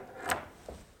played?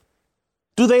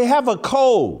 Do they have a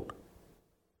code?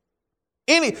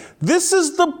 This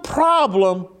is the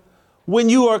problem when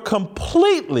you are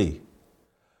completely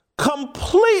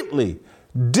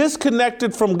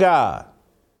disconnected from God.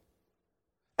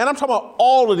 And I'm talking about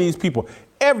all of these people.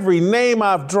 Every name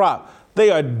I've dropped,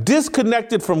 they are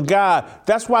disconnected from God.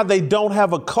 That's why they don't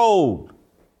have a code.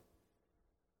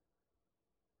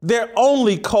 Their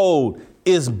only code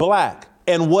is black,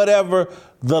 and whatever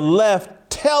the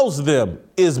left tells them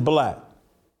is black.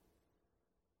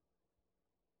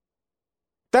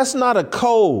 That's not a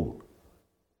code.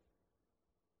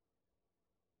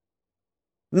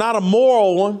 Not a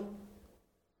moral one.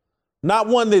 Not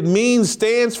one that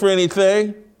stands for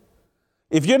anything.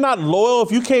 If you're not loyal,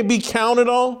 if you can't be counted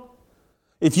on,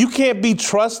 if you can't be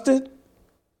trusted,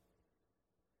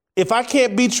 If I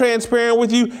can't be transparent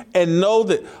with you and know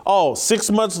that,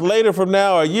 6 months later from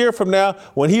now or a year from now,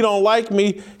 when he don't like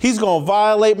me, he's going to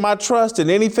violate my trust, and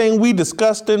anything we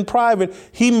discussed in private,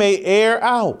 he may air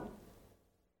out.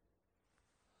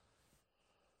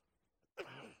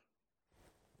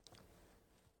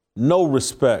 No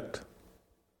respect.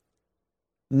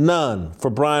 None for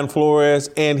Brian Flores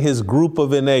and his group of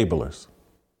enablers.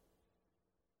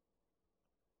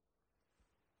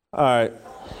 All right.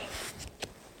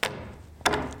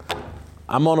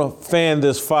 I'm going to fan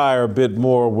this fire a bit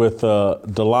more with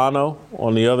Delano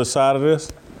on the other side of this.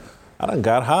 I done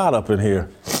got hot up in here.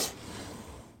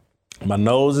 My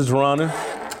nose is running.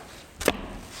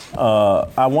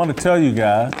 I want to tell you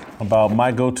guys about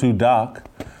My Go-To Doc.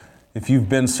 If you've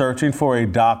been searching for a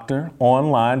doctor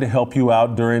online to help you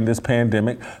out during this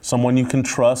pandemic, someone you can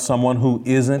trust, someone who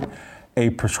isn't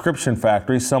a prescription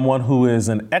factory, someone who is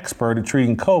an expert at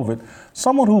treating COVID,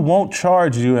 someone who won't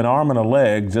charge you an arm and a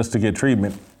leg just to get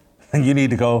treatment, you need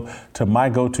to go to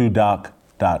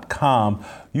mygotodoc.com.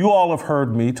 You all have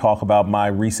heard me talk about my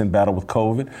recent battle with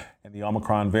COVID and the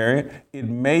Omicron variant. It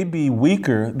may be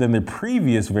weaker than the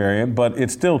previous variant, but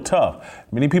it's still tough.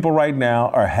 Many people right now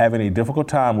are having a difficult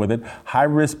time with it.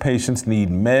 High-risk patients need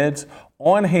meds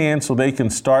on hand so they can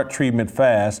start treatment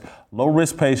fast.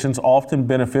 Low-risk patients often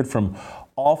benefit from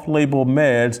off-label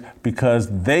meds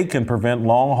because they can prevent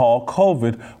long-haul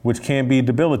COVID, which can be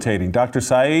debilitating. Dr.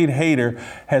 Saeed Haider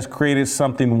has created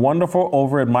something wonderful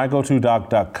over at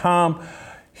mygotodoc.com.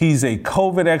 He's a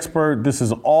COVID expert. This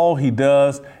is all he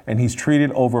does, and he's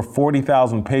treated over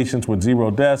 40,000 patients with 0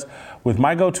 deaths. With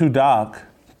My Go-To Doc,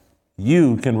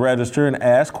 you can register and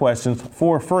ask questions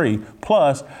for free.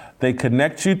 Plus, they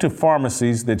connect you to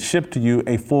pharmacies that ship to you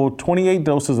a full 28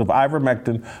 doses of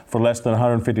ivermectin for less than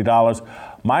 $150.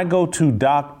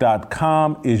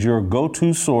 MyGoToDoc.com is your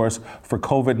go-to source for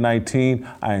COVID-19.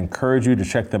 I encourage you to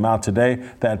check them out today.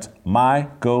 That's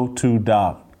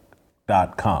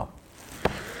MyGoToDoc.com.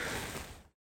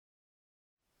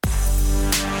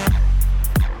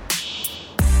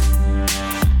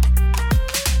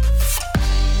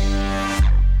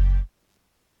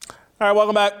 All right,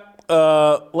 welcome back.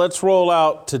 Let's roll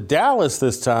out to Dallas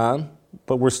this time,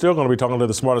 but we're still going to be talking to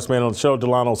the smartest man on the show,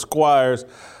 Delano Squires.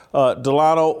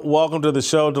 Delano, welcome to the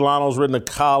show. Delano's written a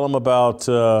column about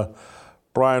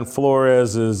Brian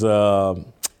Flores'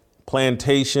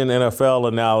 plantation NFL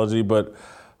analogy, but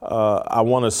I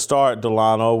want to start,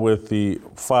 Delano, with the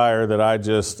fire that I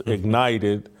just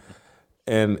ignited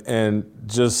and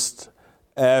just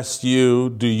ask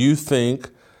you, do you think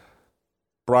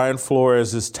Brian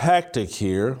Flores' tactic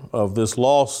here of this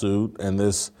lawsuit and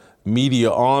this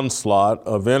media onslaught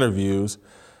of interviews,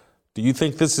 do you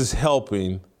think this is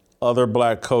helping other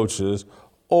black coaches,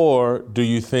 or do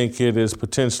you think it is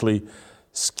potentially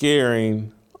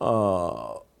scaring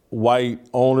white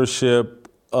ownership,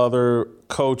 other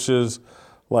coaches,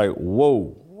 like,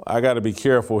 whoa, I got to be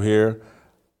careful here.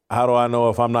 How do I know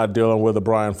if I'm not dealing with a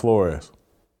Brian Flores?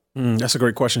 That's a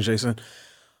great question, Jason.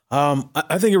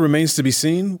 I think it remains to be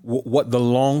seen what the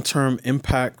long-term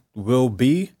impact will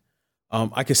be.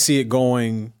 I could see it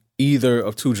going either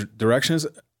of two directions.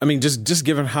 I mean, just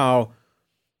given how,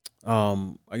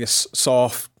 I guess,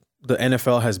 soft the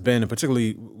NFL has been, and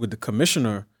particularly with the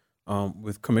commissioner,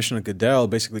 with Commissioner Goodell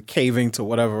basically caving to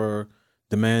whatever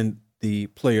demand the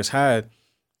players had,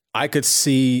 I could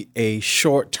see a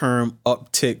short-term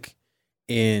uptick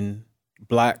in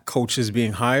black coaches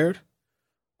being hired.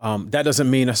 That doesn't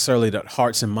mean necessarily that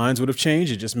hearts and minds would have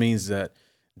changed. It just means that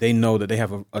they know that they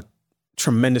have a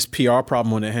tremendous PR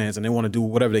problem on their hands, and they want to do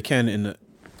whatever they can in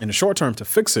the short term to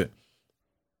fix it.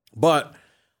 But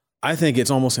I think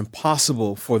it's almost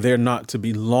impossible for there not to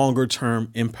be longer term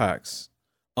impacts,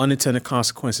 unintended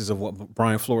consequences of what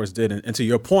Brian Flores did. And to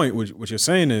your point, what you're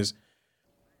saying is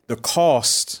the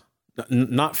cost,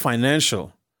 not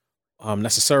financial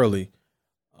necessarily,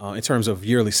 in terms of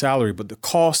yearly salary, but the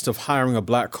cost of hiring a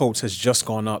black coach has just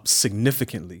gone up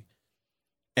significantly.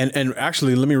 And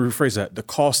actually, let me rephrase that. The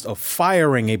cost of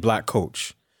firing a black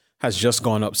coach has just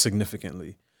gone up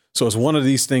significantly. So it's one of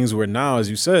these things where now, as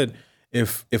you said,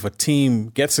 if a team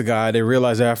gets a guy, they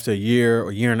realize after a year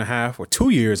or year and a half or 2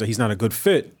 years that he's not a good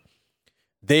fit,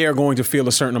 they are going to feel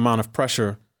a certain amount of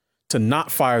pressure to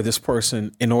not fire this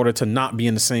person in order to not be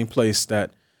in the same place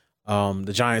that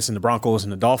the Giants and the Broncos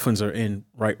and the Dolphins are in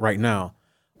right now.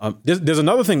 There's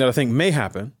another thing that I think may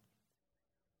happen,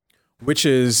 which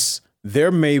is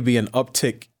there may be an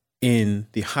uptick in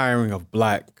the hiring of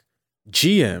black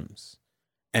GMs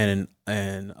and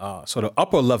sort of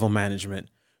upper level management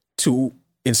to,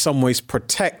 in some ways,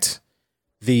 protect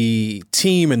the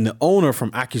team and the owner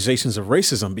from accusations of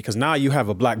racism, because now you have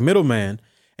a black middleman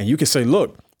and you can say,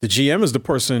 look, the GM is the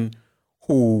person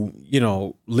who,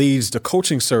 leads the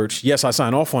coaching search. Yes, I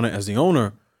sign off on it as the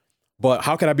owner, but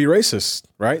how can I be racist,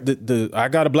 right? I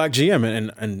got a black GM,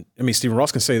 and I mean, Stephen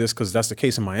Ross can say this because that's the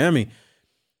case in Miami.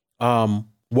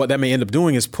 What that may end up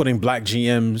doing is putting black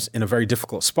GMs in a very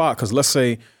difficult spot. Because let's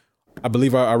say, I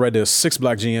believe I read there's 6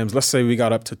 black GMs. Let's say we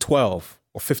got up to 12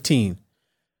 or 15.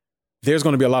 There's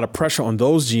going to be a lot of pressure on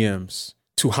those GMs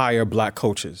to hire black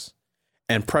coaches,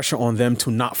 and pressure on them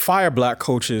to not fire black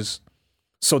coaches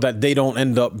so that they don't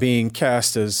end up being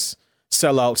cast as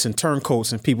sellouts and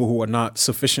turncoats and people who are not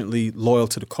sufficiently loyal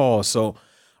to the cause. So,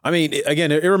 I mean,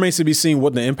 again, it remains to be seen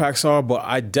what the impacts are, but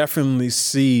I definitely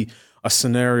see a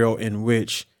scenario in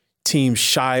which teams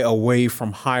shy away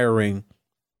from hiring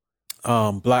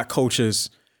black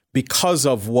coaches because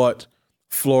of what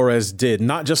Flores did.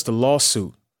 Not just the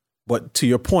lawsuit, but to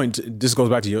your point, this goes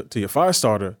back to your fire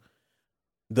starter,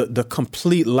 the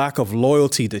complete lack of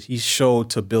loyalty that he showed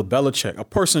to Bill Belichick, a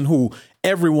person who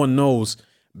everyone knows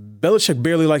Belichick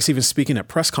barely likes even speaking at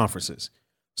press conferences.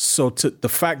 So to the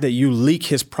fact that you leak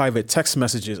his private text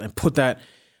messages and put that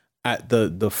at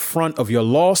the front of your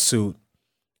lawsuit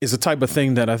is the type of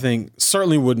thing that I think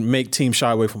certainly would make teams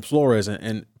shy away from Flores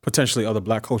and potentially other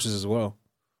black coaches as well.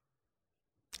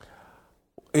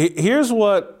 Here's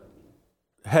what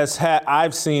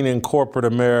I've seen in corporate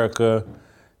America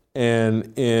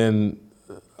and in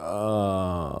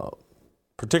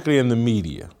particularly in the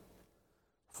media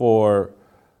for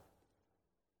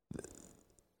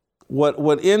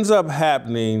what ends up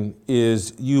happening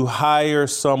is you hire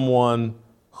someone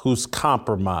who's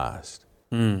compromised,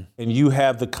 and you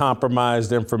have the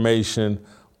compromised information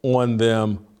on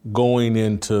them going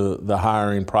into the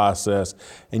hiring process,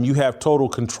 and you have total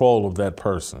control of that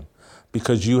person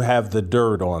because you have the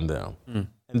dirt on them.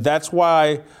 And that's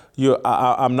why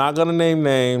I'm not going to name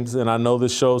names, and I know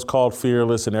this show's called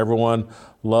Fearless, and everyone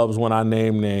loves when I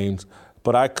name names,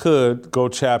 but I could go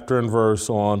chapter and verse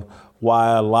on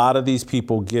why a lot of these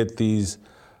people get these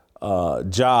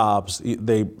jobs.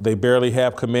 They barely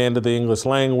have command of the English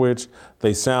language.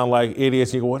 They sound like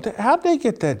idiots. You go, how'd they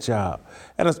get that job?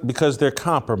 And it's because they're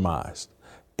compromised.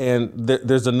 And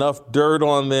there's enough dirt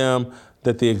on them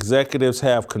that the executives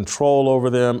have control over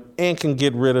them and can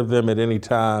get rid of them at any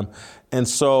time. And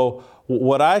so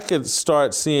what I could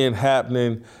start seeing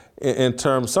happening in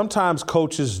terms, sometimes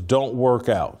coaches don't work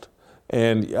out.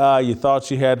 And you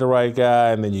thought you had the right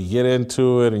guy, and then you get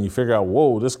into it and you figure out,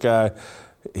 whoa, this guy,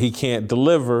 he can't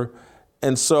deliver.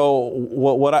 And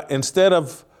so instead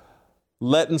of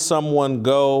letting someone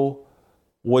go,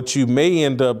 what you may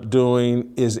end up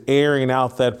doing is airing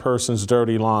out that person's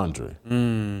dirty laundry,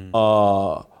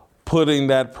 putting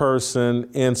that person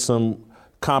in some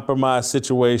compromised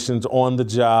situations on the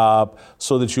job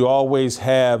so that you always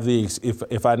have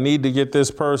if I need to get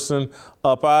this person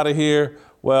up out of here,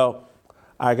 well,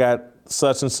 I got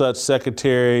such and such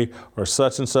secretary or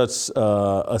such and such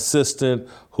assistant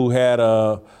who had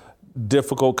a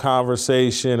difficult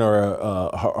conversation or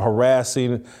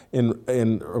harassing in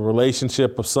a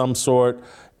relationship of some sort.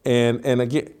 And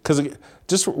again,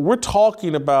 because we're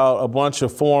talking about a bunch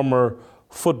of former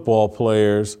football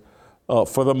players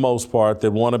for the most part that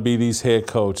want to be these head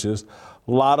coaches.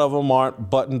 A lot of them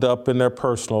aren't buttoned up in their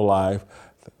personal life.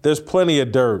 There's plenty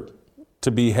of dirt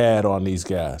to be had on these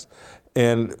guys.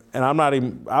 And I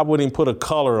wouldn't even put a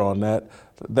color on that.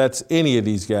 That's any of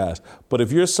these guys. But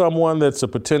if you're someone that's a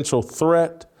potential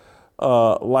threat,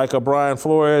 like a Brian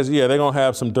Flores, they're going to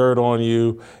have some dirt on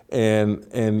you, and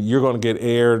you're going to get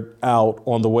aired out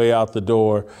on the way out the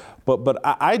door. But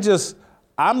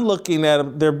I'm looking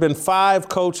at, there have been 5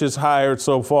 coaches hired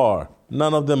so far,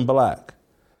 none of them black.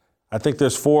 I think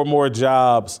there's 4 more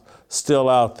jobs still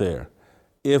out there.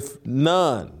 If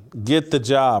none get the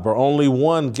job or only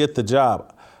one get the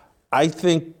job, I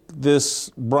think this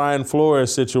Brian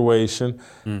Flores situation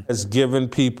has given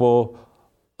people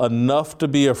enough to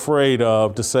be afraid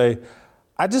of to say,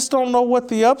 I just don't know what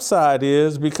the upside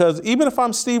is, because even if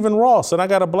I'm Stephen Ross and I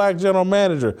got a black general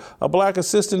manager, a black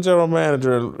assistant general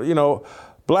manager,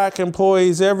 black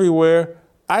employees everywhere,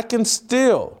 I can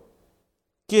still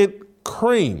get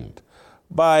creamed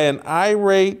by an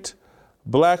irate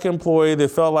black employee that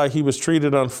felt like he was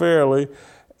treated unfairly.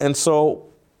 And so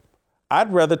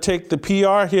I'd rather take the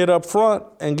PR hit up front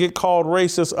and get called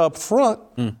racist up front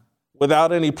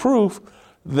without any proof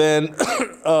than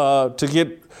to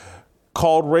get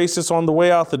called racist on the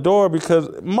way out the door, because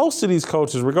most of these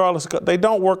coaches, regardless, they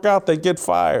don't work out, they get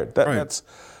fired.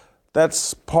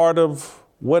 That's part of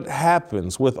what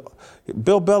happens with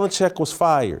Bill Belichick was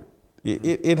fired.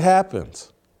 It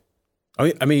happens.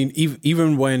 I mean,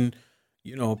 even when,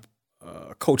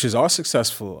 coaches are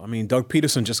successful. I mean, Doug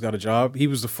Peterson just got a job. He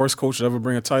was the first coach to ever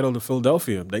bring a title to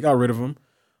Philadelphia. They got rid of him.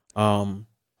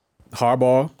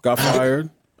 Harbaugh got fired.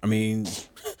 I mean,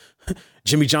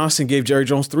 Jimmy Johnson gave Jerry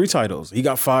Jones 3 titles. He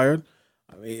got fired.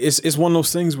 I mean, it's one of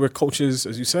those things where coaches,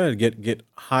 as you said, get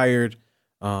hired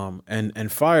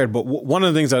and fired. But one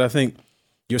of the things that I think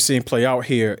you're seeing play out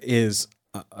here is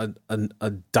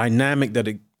a dynamic that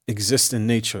exists in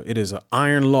nature. It is an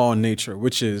iron law in nature,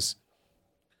 which is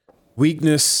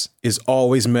weakness is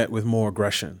always met with more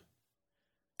aggression.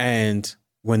 And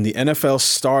when the NFL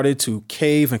started to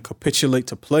cave and capitulate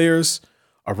to players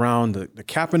around the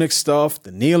Kaepernick stuff,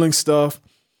 the kneeling stuff,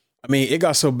 I mean, it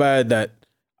got so bad that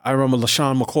I remember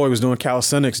LaShawn McCoy was doing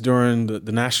calisthenics during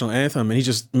the national anthem, and he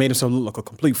just made himself look like a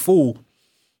complete fool.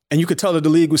 And you could tell that the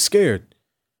league was scared.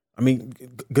 I mean,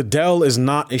 Goodell is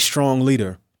not a strong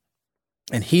leader.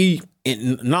 And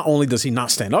not only does he not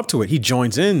stand up to it, he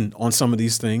joins in on some of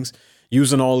these things,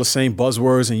 using all the same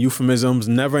buzzwords and euphemisms,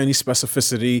 never any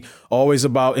specificity, always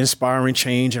about inspiring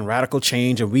change and radical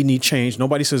change, and we need change.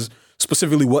 Nobody says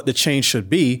specifically what the change should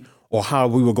be or how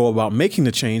we will go about making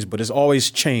the change, but it's always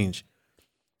change.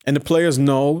 And the players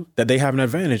know that they have an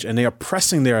advantage, and they are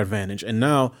pressing their advantage. And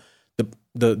now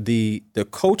the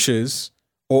coaches,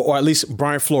 or at least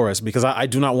Brian Flores, because I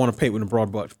do not want to paint with a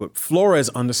broad brush, but Flores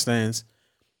understands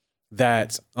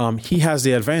that he has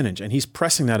the advantage, and he's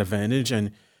pressing that advantage.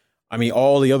 And I mean,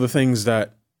 all the other things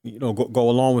that go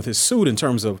along with his suit in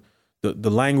terms of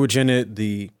the language in it,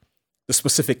 the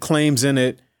specific claims in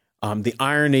it, the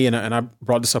irony, and I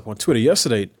brought this up on Twitter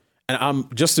yesterday. And I'm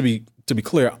just to be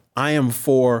clear, I am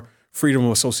for freedom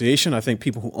of association. I think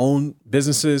people who own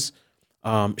businesses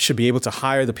should be able to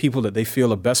hire the people that they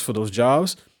feel are best for those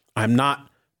jobs. I'm not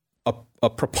a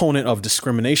proponent of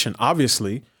discrimination,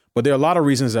 obviously, but there are a lot of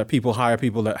reasons that people hire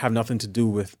people that have nothing to do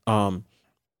with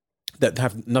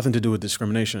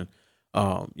discrimination.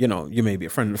 You may be a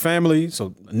friend of the family,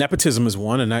 so nepotism is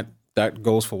one, and that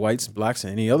goes for whites, blacks,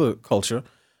 and any other culture.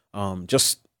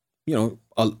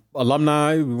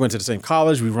 Alumni. We went to the same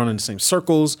college. We run in the same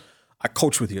circles. I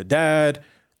coach with your dad.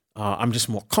 I'm just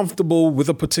more comfortable with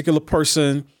a particular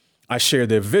person. I share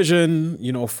their vision,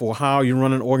 for how you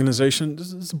run an organization.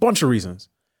 There's a bunch of reasons.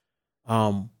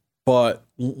 But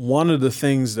one of the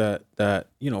things that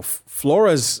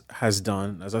Flores has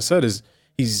done, as I said, is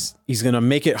he's going to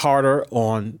make it harder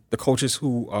on the coaches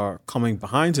who are coming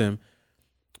behind him.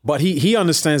 But he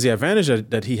understands the advantage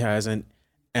that he has.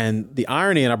 And the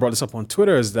irony, and I brought this up on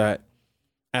Twitter, is that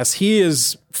as he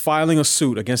is filing a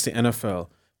suit against the NFL,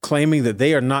 claiming that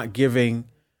they are not giving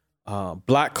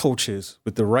black coaches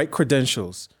with the right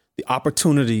credentials the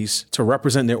opportunities to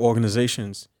represent their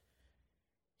organizations,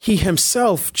 he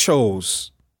himself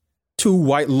chose 2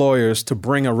 white lawyers to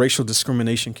bring a racial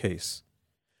discrimination case.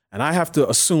 And I have to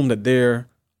assume that there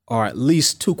are at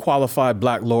least 2 qualified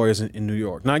black lawyers in New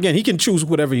York. Now, again, he can choose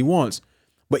whatever he wants,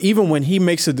 but even when he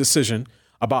makes a decision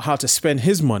about how to spend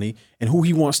his money and who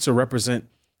he wants to represent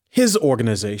his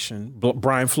organization,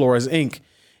 Brian Flores, Inc.,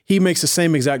 he makes the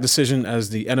same exact decision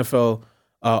as the NFL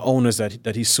owners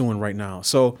that he's suing right now.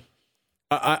 So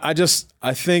I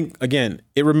think, again,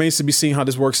 it remains to be seen how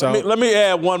this works out. Let me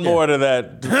add one more to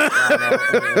that.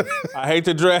 I hate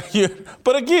to drag you,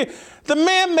 but again, the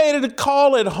man made it a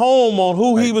call at home on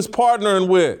who he was partnering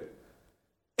with.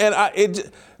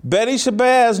 And Betty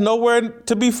Shabazz nowhere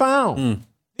to be found.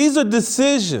 These are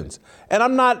decisions, and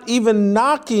I'm not even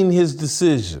knocking his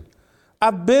decision.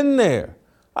 I've been there.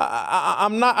 I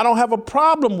don't have a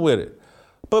problem with it.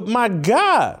 But my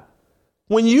God,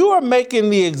 when you are making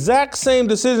the exact same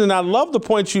decision, I love the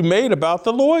point you made about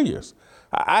the lawyers.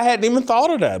 I hadn't even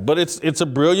thought of that, but it's a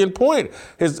brilliant point.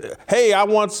 Hey, I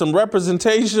want some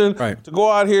representation to go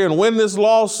out here and win this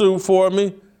lawsuit for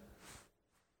me.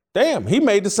 Damn, he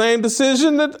made the same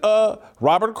decision that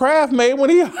Robert Kraft made when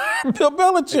he hired Bill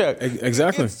Belichick.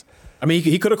 Exactly. I mean,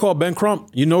 he could have called Ben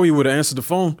Crump. He would have answered the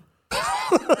phone.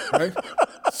 Right?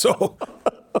 So,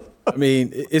 I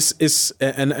mean, it's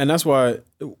and that's why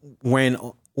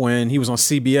when he was on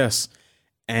CBS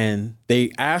and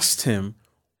they asked him,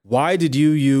 why did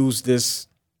you use this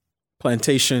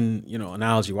plantation,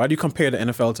 analogy? Why do you compare the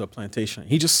NFL to a plantation?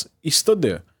 He stood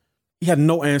there. He had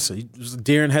no answer. He was a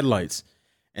deer in headlights.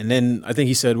 And then I think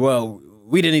he said, well,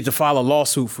 we didn't need to file a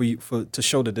lawsuit to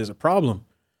show that there's a problem.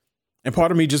 And part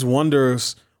of me just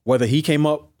wonders whether he came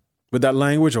up with that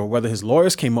language or whether his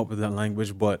lawyers came up with that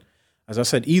language. But as I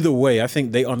said, either way, I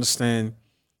think they understand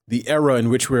the era in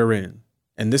which we're in.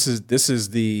 And this is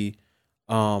the,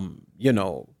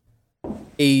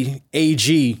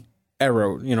 AG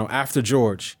era, after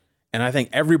George. And I think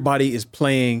everybody is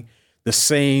playing the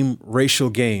same racial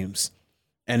games.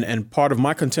 And part of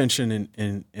my contention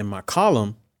in my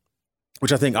column,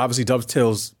 which I think obviously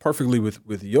dovetails perfectly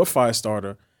with your fire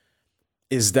starter,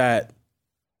 is that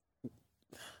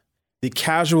the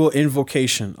casual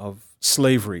invocation of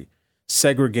slavery,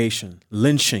 segregation,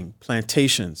 lynching,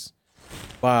 plantations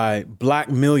by black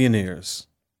millionaires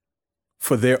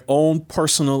for their own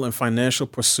personal and financial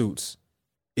pursuits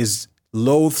is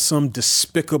loathsome,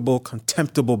 despicable,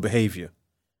 contemptible behavior.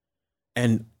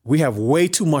 And we have way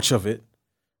too much of it.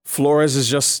 Flores is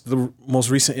just the most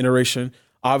recent iteration.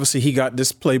 Obviously, he got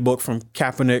this playbook from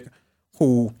Kaepernick,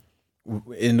 who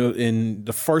in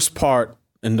the first part,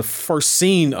 in the first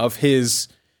scene of his,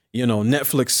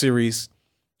 Netflix series,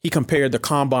 he compared the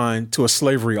combine to a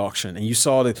slavery auction. And you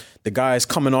saw that the guys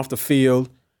coming off the field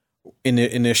in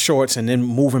their shorts and then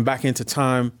moving back into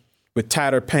time with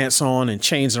tattered pants on and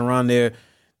chains around their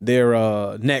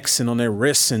necks and on their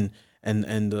wrists, and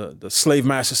the slave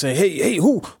master saying, hey,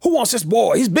 who wants this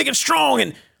boy? He's big and strong.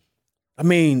 And I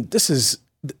mean, this is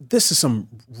some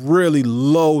really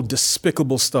low,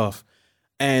 despicable stuff.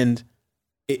 And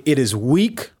it is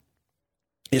weak.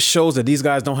 It shows that these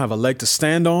guys don't have a leg to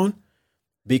stand on,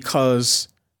 because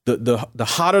the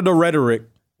hotter the rhetoric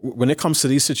when it comes to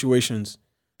these situations,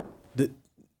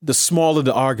 the smaller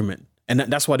the argument. And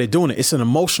that's why they're doing it. It's an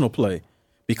emotional play,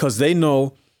 because they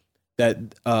know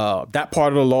that that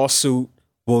part of the lawsuit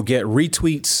will get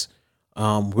retweets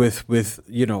with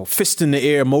fist in the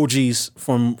air emojis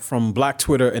from Black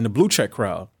Twitter and the blue check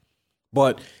crowd.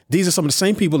 But these are some of the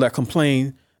same people that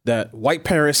complain that white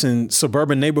parents in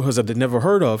suburban neighborhoods that they've never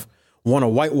heard of want to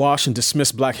whitewash and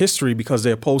dismiss Black history because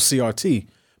they oppose CRT.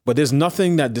 But there's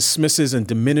nothing that dismisses and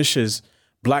diminishes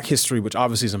Black history, which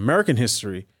obviously is American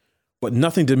history, but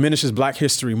nothing diminishes Black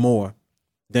history more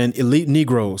than elite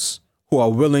Negroes who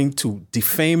are willing to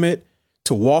defame it,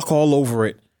 to walk all over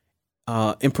it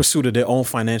in pursuit of their own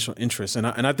financial interests. And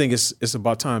I think it's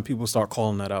about time people start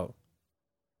calling that out.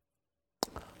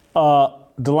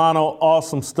 Delano,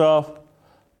 awesome stuff.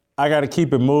 I got to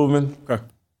keep it moving. Okay.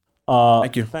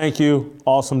 Thank you. Thank you.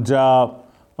 Awesome job.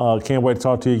 Can't wait to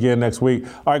talk to you again next week.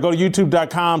 All right, go to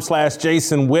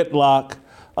youtube.com/Jason Whitlock.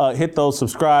 Hit those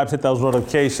subscribes, hit those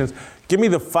notifications. Give me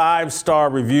the 5-star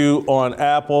review on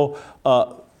Apple.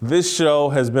 This show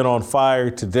has been on fire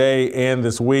today and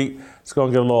this week. It's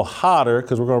going to get a little hotter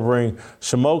because we're going to bring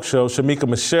Shamika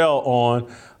Michelle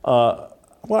on. I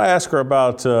want to ask her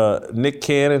about Nick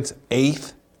Cannon's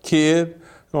 8th kid.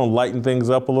 We're going to lighten things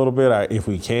up a little bit, if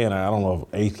we can. I don't know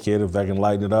if 8th kid, if I can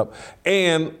lighten it up.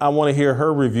 And I want to hear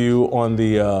her review on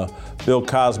the Bill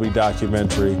Cosby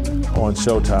documentary on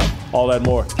Showtime. All that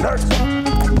more. Next.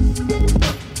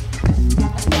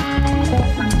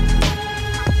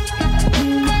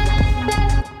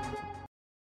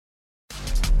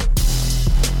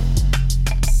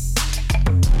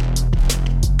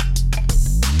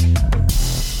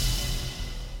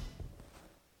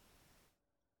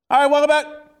 All right, welcome back.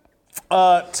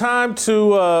 Time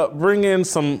to bring in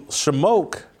some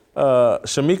Shamika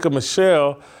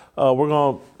Michelle. We're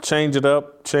going to change it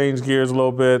up, change gears a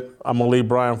little bit. I'm going to leave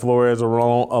Brian Flores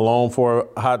alone for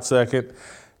a hot second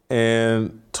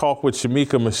and talk with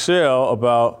Shamika Michelle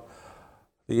about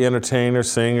the entertainer,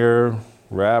 singer,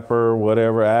 rapper,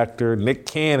 whatever, actor, Nick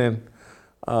Cannon.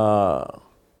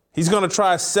 He's going to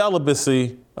try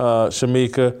celibacy,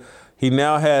 Shamika. He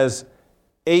now has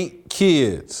 8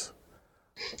 kids.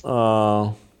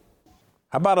 How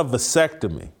about a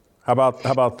vasectomy? How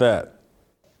about that?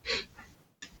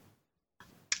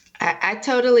 I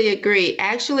totally agree.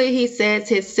 Actually, he says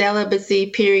his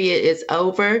celibacy period is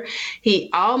over.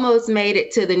 He almost made it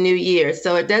to the new year,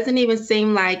 so it doesn't even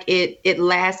seem like it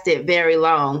lasted very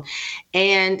long.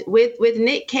 And with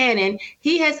Nick Cannon,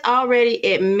 he has already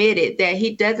admitted that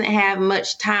he doesn't have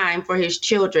much time for his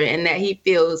children and that he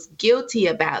feels guilty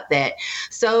about that.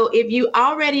 So if you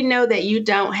already know that you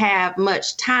don't have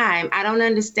much time, I don't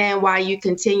understand why you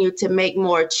continue to make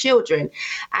more children.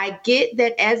 I get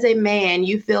that as a man,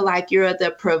 you feel like you're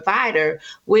the provider,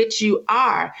 which you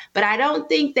are, but I don't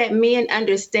think that men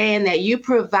understand that you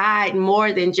provide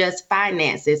more than just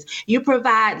finances. You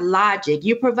provide logic,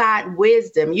 you provide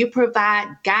wisdom, you provide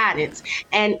guidance.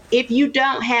 And if you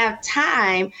don't have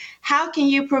time, how can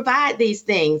you provide these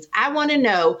things? I want to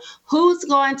know who's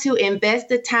going to invest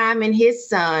the time in his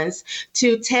sons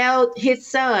to tell his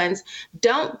sons,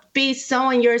 don't be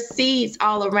sowing your seeds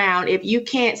all around if you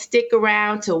can't stick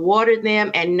around to water them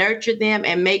and nurture them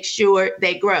and make sure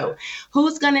they grow.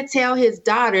 Who's going to tell his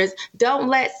daughters, don't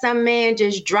let some man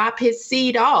just drop his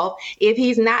seed off if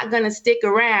he's not going to stick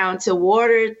around to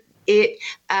water it,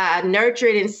 nurture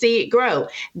it, and see it grow.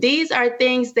 These are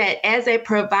things that, as a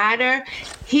provider,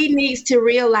 he needs to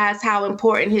realize how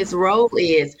important his role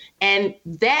is. And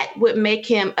that would make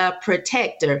him a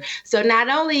protector. So not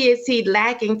only is he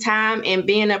lacking time in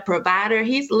being a provider,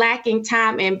 he's lacking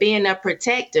time in being a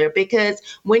protector, because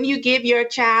when you give your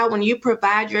child, when you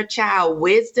provide your child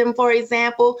wisdom, for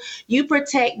example, you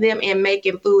protect them in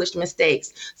making foolish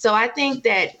mistakes. So I think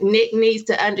that Nick needs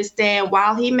to understand,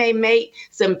 while he may make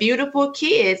some beautiful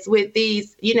kids with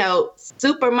these,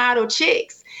 supermodel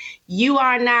chicks, you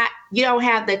don't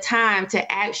have the time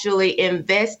to actually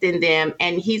invest in them.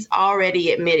 And he's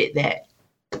already admitted that.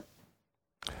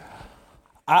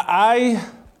 I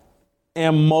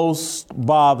am most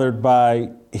bothered by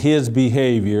his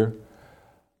behavior,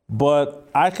 but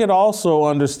I could also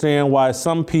understand why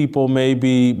some people may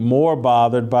be more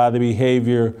bothered by the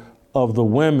behavior of the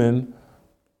women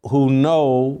who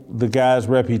know the guy's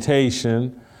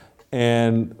reputation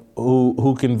and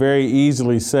who can very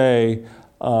easily say,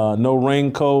 no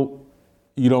raincoat,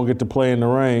 you don't get to play in the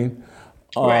rain.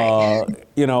 Right.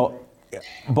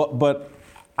 But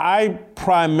I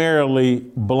primarily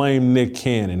blame Nick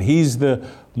Cannon. He's the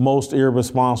most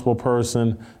irresponsible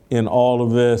person in all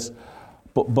of this.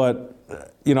 But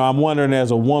I'm wondering, as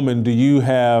a woman, do you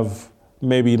have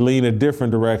maybe lean a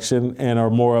different direction and are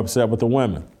more upset with the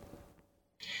women?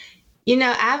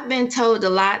 I've been told a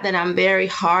lot that I'm very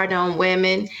hard on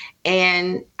women,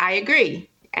 and I agree.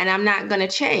 And I'm not going to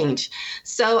change.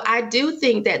 So I do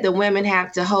think that the women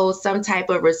have to hold some type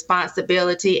of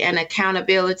responsibility and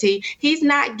accountability. He's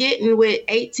not getting with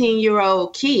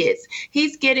 18-year-old kids.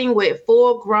 He's getting with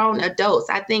full-grown adults.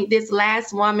 I think this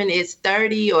last woman is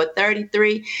 30 or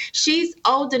 33. She's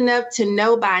old enough to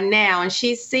know by now, and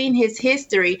she's seen his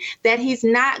history, that he's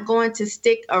not going to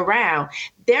stick around.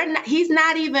 He's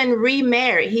not even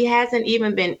remarried. He hasn't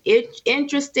even been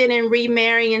interested in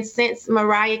remarrying since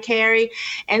Mariah Carey.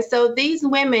 And so these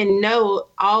women know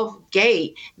off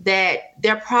gate that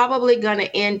they're probably going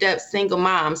to end up single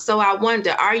moms. So I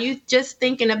wonder, are you just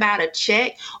thinking about a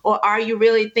check, or are you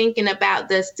really thinking about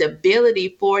the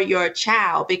stability for your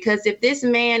child? Because if this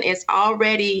man is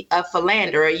already a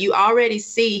philanderer, you already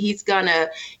see he's going to,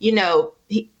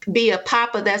 be a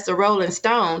papa that's a Rolling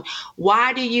Stone,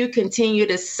 why do you continue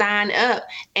to sign up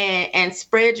and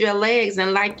spread your legs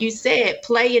and, like you said,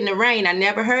 play in the rain? I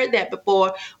never heard that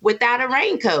before, without a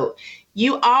raincoat.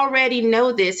 You already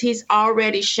know this. He's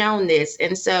already shown this.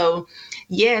 And so,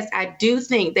 yes, I do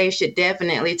think they should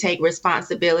definitely take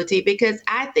responsibility, because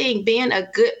I think being a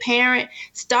good parent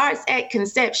starts at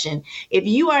conception. If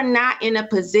you are not in a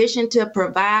position to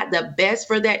provide the best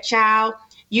for that child,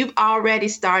 you've already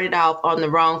started off on the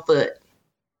wrong foot.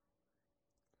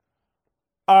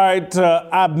 All right,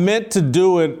 I meant to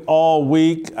do it all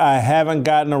week. I haven't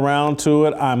gotten around to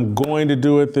it. I'm going to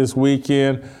do it this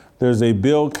weekend. There's a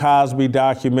Bill Cosby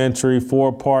documentary,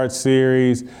 4-part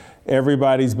series.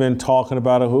 Everybody's been talking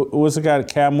about it. What's the guy,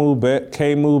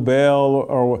 Camu Bell,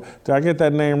 or did I get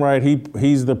that name right?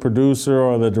 He's the producer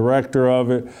or the director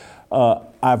of it.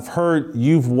 I've heard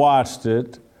you've watched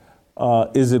it.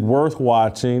 Is it worth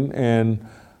watching? And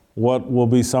what will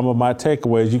be some of my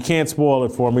takeaways? You can't spoil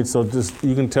it for me, so just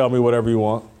you can tell me whatever you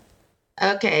want.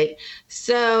 Okay,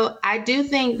 so I do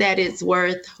think that it's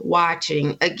worth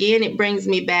watching. Again, it brings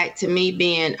me back to me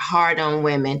being hard on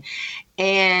women.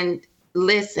 And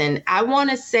listen, I want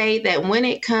to say that when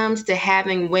it comes to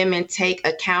having women take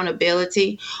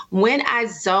accountability, when I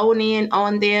zone in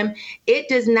on them, it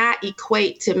does not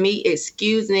equate to me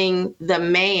excusing the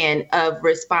man of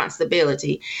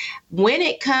responsibility. When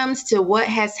it comes to what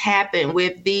has happened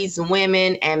with these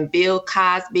women and Bill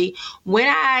Cosby, when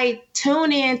I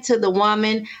tune in to the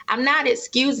woman, I'm not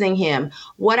excusing him.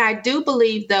 What I do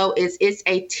believe, though, is it's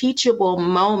a teachable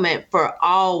moment for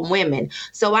all women.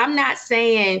 So I'm not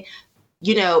saying,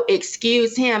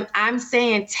 excuse him. I'm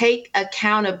saying take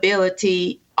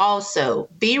accountability also.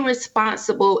 Be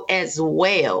responsible as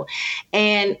well.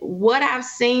 And what I've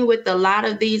seen with a lot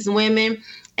of these women,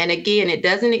 and again, it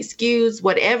doesn't excuse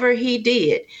whatever he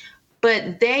did,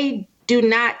 but they do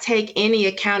not take any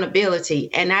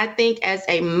accountability. And I think as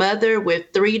a mother with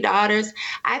 3 daughters,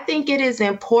 I think it is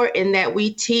important that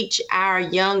we teach our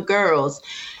young girls,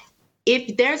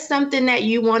 if there's something that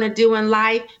you want to do in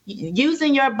life,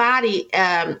 using your body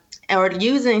or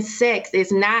using sex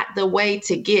is not the way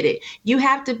to get it. You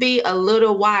have to be a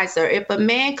little wiser. If a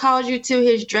man calls you to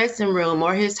his dressing room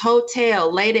or his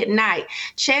hotel late at night,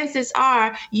 chances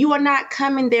are you are not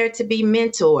coming there to be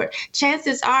mentored.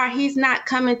 Chances are he's not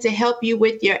coming to help you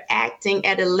with your acting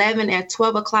at 11 and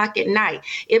 12 o'clock at night.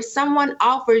 If someone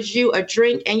offers you a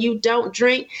drink and you don't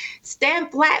drink,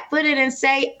 stand flat-footed and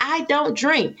say, I don't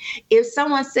drink. If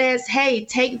someone says, hey,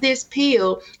 take this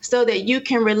pill so that you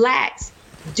can relax,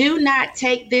 do not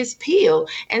take this pill.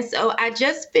 And so I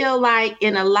just feel like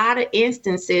in a lot of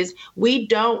instances, we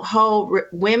don't hold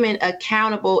women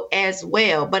accountable as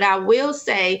well. But I will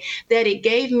say that it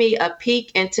gave me a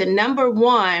peek into, number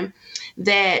one,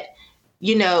 that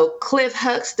Cliff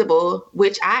Huxtable,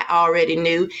 which I already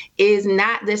knew, is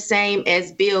not the same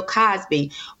as Bill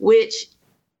Cosby, which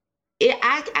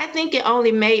I think it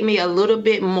only made me a little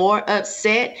bit more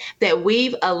upset that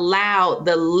we've allowed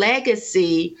the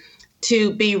legacy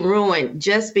to be ruined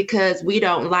just because we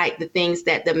don't like the things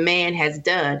that the man has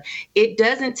done. It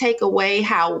doesn't take away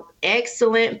how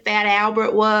excellent Fat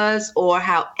Albert was or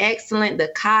how excellent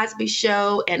The Cosby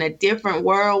Show and A Different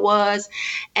World was.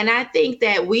 And I think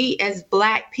that we as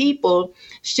Black people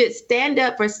should stand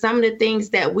up for some of the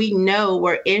things that we know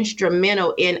were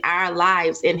instrumental in our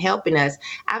lives in helping us.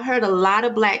 I've heard a lot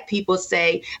of Black people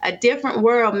say, A Different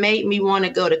World made me want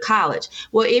to go to college.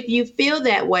 Well, if you feel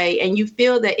that way and you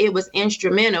feel that it was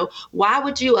instrumental, why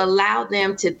would you allow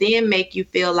them to then make you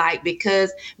feel like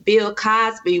because Bill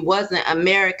Cosby wasn't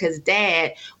America's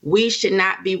dad, we should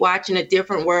not be watching A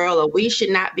Different World, or we should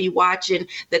not be watching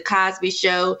The Cosby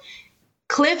Show?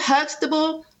 Cliff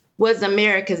Huxtable was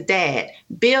America's dad.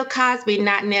 Bill Cosby,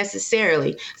 not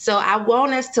necessarily. So I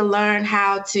want us to learn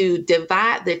how to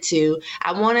divide the two.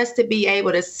 I want us to be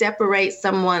able to separate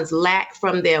someone's lack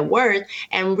from their worth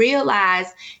and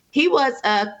realize he was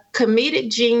a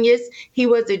comedic genius. He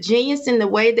was a genius in the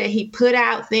way that he put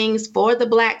out things for the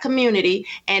Black community.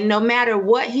 And no matter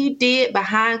what he did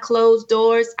behind closed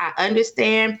doors, I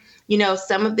understand,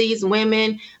 some of these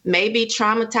women may be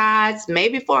traumatized,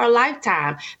 maybe for a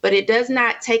lifetime, but it does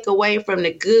not take away from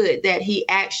the good that he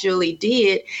actually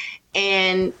did.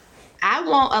 And I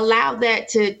won't allow that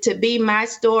to be my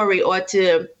story or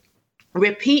to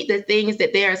repeat the things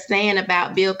that they're saying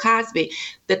about Bill Cosby.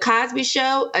 The Cosby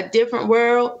Show, A Different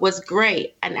World, was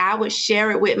great. And I would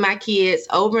share it with my kids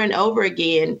over and over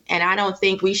again. And I don't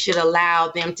think we should allow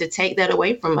them to take that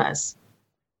away from us.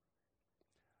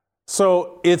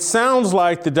 So it sounds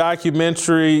like the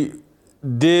documentary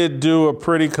did do a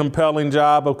pretty compelling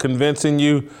job of convincing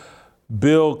you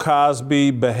Bill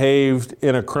Cosby behaved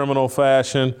in a criminal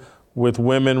fashion with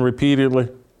women repeatedly.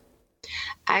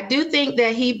 I do think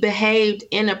that he behaved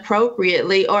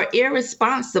inappropriately or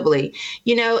irresponsibly.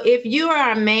 If you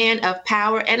are a man of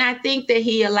power, and I think that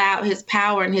he allowed his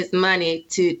power and his money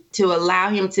to allow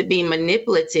him to be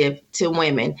manipulative to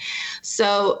women.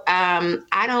 So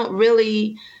I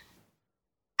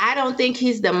don't think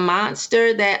he's the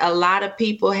monster that a lot of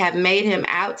people have made him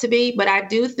out to be, but I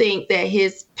do think that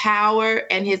his power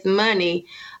and his money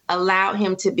allowed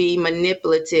him to be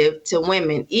manipulative to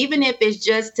women, even if it's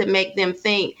just to make them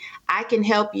think, I can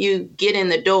help you get in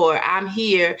the door. I'm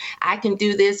here. I can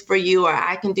do this for you, or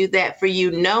I can do that for you,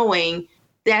 knowing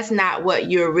that's not what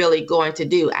you're really going to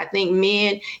do. I think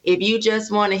men, if you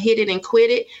just want to hit it and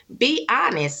quit it, be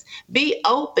honest, be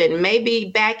open.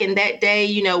 Maybe back in that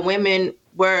day, women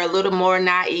were a little more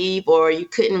naive, or you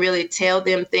couldn't really tell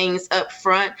them things up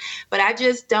front. But I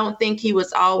just don't think he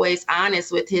was always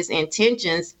honest with his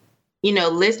intentions,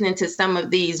 listening to some of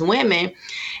these women,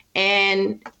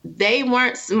 and they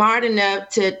weren't smart enough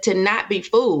to not be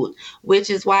fooled, which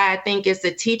is why I think it's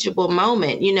a teachable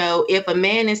moment. If a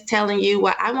man is telling you,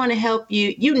 well, I want to help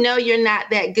you, you're not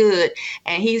that good,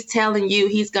 and he's telling you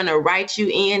he's going to write you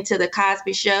into the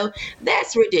Cosby Show,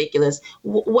 that's ridiculous.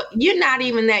 You're not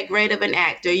even that great of an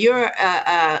actor. You're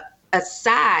a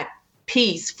side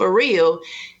piece for real.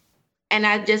 And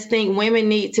I just think women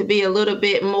need to be a little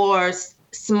bit more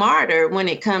smarter when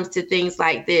it comes to things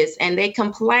like this. And they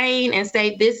complain and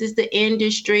say this is the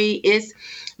industry, it's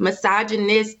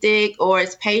misogynistic or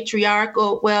it's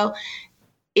patriarchal. Well,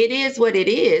 it is what it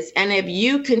is. And if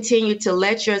you continue to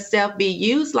let yourself be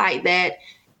used like that,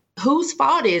 whose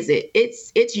fault is it?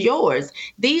 It's yours.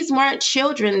 These weren't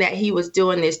children that he was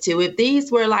doing this to. If these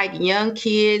were like young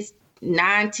kids,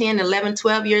 9, 10, 11,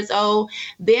 12 years old,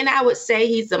 then I would say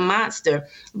he's a monster.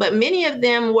 But many of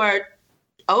them were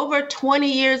over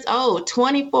 20 years old,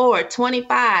 24,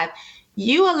 25.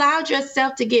 You allowed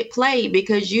yourself to get played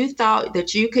because you thought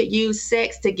that you could use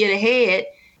sex to get ahead,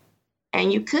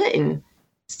 and you couldn't.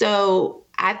 So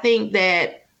I think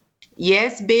that,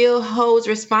 yes, Bill holds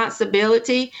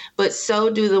responsibility, but so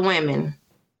do the women.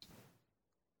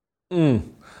 All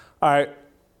right.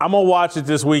 I'm going to watch it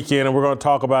this weekend, and we're going to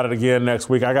talk about it again next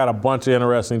week. I got a bunch of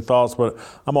interesting thoughts, but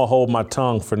I'm going to hold my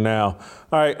tongue for now.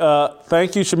 All right.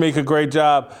 Thank you, Shamika. Great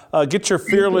job. Get your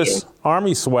Fearless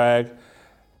Army swag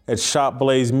at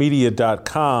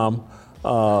shopblazemedia.com.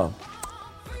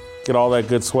 Get all that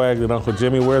good swag that Uncle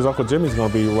Jimmy wears. Uncle Jimmy's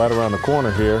going to be right around the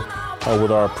corner here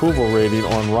with our approval rating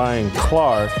on Ryan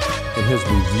Clark and his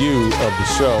review of the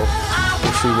show.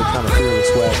 We'll see what kind of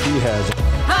Fearless swag he has.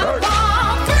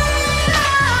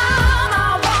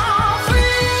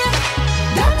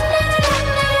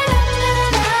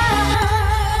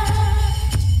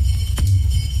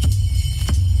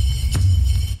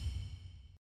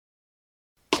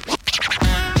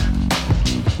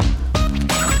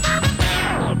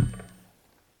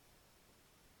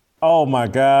 Oh my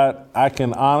God, I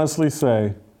can honestly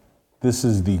say this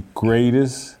is the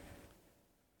greatest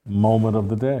moment of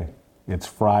the day. It's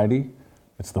Friday,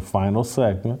 it's the final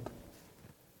segment.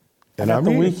 And I'm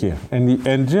the weekend.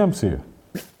 And Jim's here.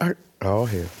 Oh,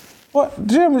 here. What,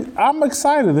 Jim, I'm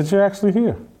excited that you're actually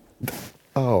here.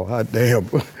 Oh, hot damn.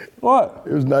 What?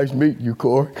 It was nice meeting you,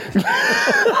 Corey.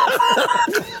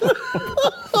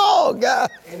 Oh,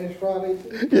 God. And it's Friday.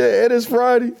 Yeah, it is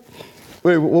Friday.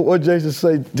 Wait, what Jason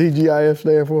say TGIF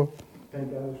stand for?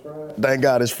 Thank God it's Friday. Thank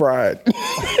God it's fried.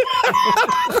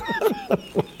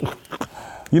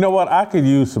 You know what? I could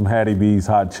use some Hattie B's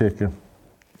hot chicken.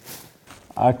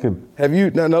 I could. Have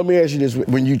you, now let me ask you this,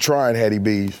 when you tried Hattie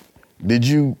B's,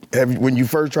 when you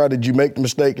first tried, did you make the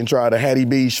mistake and try the Hattie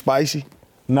B's spicy?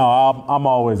 No, I'm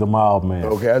always a mild man.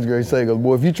 Okay, I was going to say, because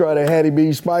boy, if you try that Hattie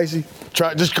B's spicy,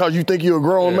 try just because you think you're a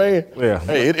grown man,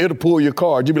 hey, it'll pull your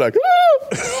card. You'll be like,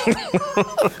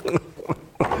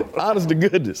 honest to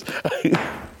goodness.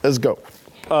 Let's go.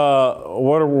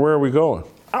 Where are we going?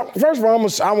 First of all,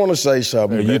 I want to say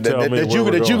something that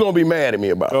you're going to be mad at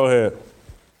me about. Go ahead.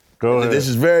 This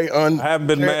is very I haven't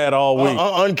been mad all week.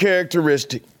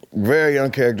 Uncharacteristic. Very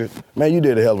uncharacteristic. Man, you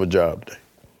did a hell of a job today.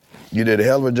 You did a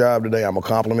hell of a job today. I'm going to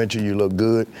compliment you. You look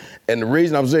good. And the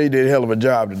reason I'm saying you did a hell of a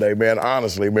job today, man,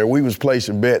 honestly, man, we was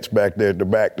placing bets back there at the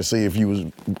back to see if you was,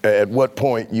 at what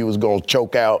point you was going to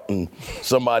choke out and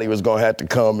somebody was going to have to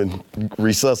come and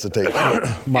resuscitate you. That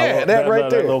right there.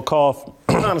 That little cough.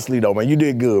 Honestly, though, man, you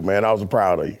did good, man. I was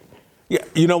proud of you. Yeah,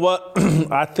 you know what?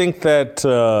 I think that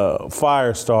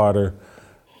Firestarter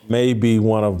may be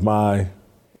one of my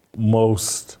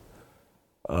most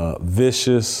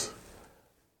vicious.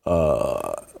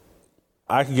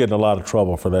 I could get in a lot of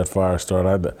trouble for that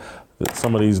Firestarter.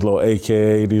 Some of these little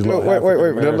AKA, these little. Wait.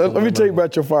 Let me tell you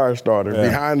about your Firestarter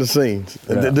behind the scenes.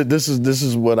 Yeah. This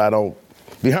is what I don't.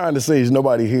 Behind the scenes,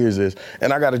 nobody hears this,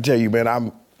 and I got to tell you, man,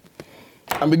 I'm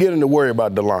beginning to worry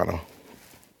about Delano.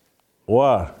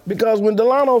 Why? Because when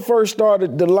Delano first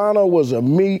started, Delano was a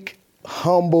meek,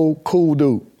 humble, cool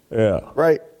dude. Yeah.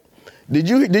 Right? Did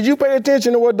you pay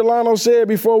attention to what Delano said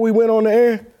before we went on the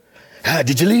air?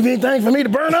 Did you leave anything for me to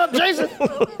burn up, Jason?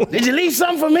 Did you leave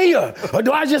something for me, or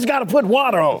do I just got to put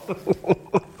water on?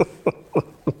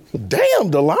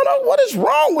 Damn, Delano, what is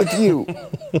wrong with you?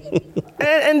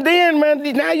 and then, man,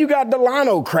 now you got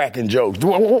Delano cracking jokes.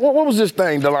 What was this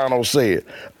thing Delano said?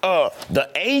 The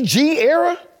AG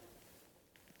era?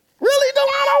 Really,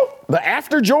 Delano? The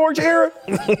after George era?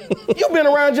 You've been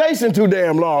around Jason too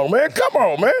damn long, man. Come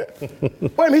on, man. Wait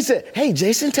a minute, he said, hey,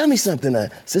 Jason, tell me something.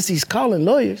 Since he's calling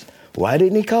lawyers, why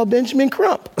didn't he call Benjamin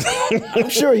Crump? I'm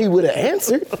sure he would have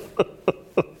answered.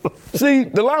 See,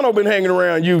 Delano been hanging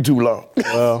around you too long.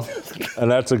 Well, and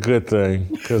that's a good thing,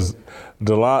 because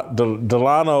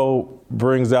Delano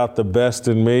brings out the best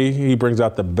in me. He brings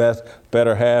out the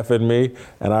better half in me,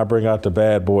 and I bring out the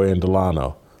bad boy in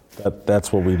Delano.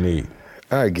 That's what we need.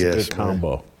 I guess, it's a good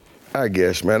combo. Man. I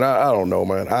guess, man. I don't know,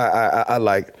 man. I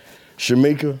like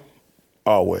Shamika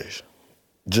always.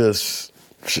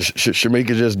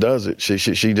 Shamika just does it. She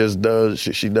just does.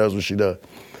 She does what she does.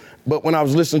 But when I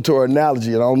was listening to her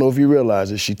analogy, and I don't know if you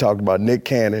realize it, she talked about Nick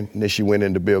Cannon, and then she went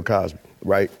into Bill Cosby,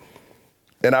 right?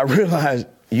 And I realized,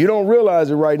 you don't realize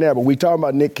it right now, but we talking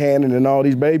about Nick Cannon and all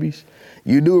these babies.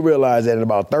 You do realize that in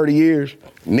about 30 years,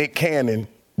 Nick Cannon,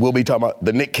 we'll be talking about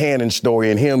the Nick Cannon story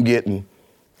and him getting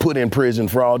put in prison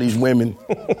for all these women.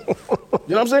 You know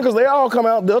what I'm saying? Because they all come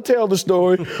out, they'll tell the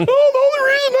story. Oh, the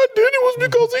only reason I did it was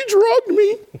because he drugged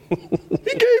me.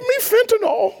 He gave me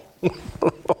fentanyl.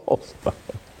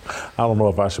 I don't know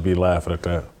if I should be laughing at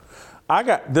that.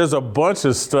 There's a bunch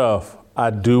of stuff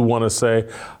I do want to say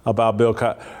about Bill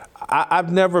Cosby.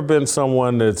 I've never been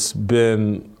someone that's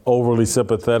been overly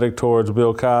sympathetic towards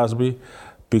Bill Cosby,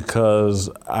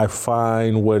 because I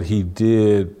find what he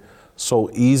did so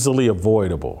easily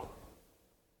avoidable.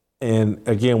 And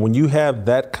again, when you have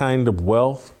that kind of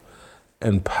wealth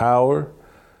and power,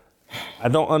 I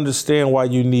don't understand why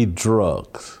you need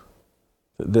drugs.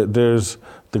 There's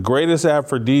the greatest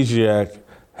aphrodisiac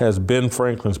has Ben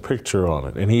Franklin's picture on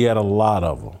it, and he had a lot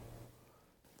of them.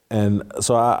 And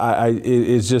so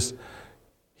it's just,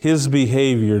 his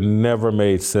behavior never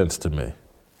made sense to me.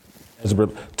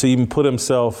 To even put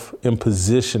himself in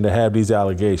position to have these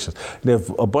allegations. And if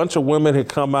a bunch of women had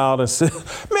come out and said,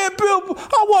 man, Bill,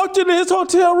 I walked into his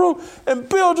hotel room and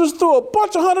Bill just threw a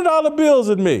bunch of $100 bills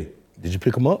at me. Did you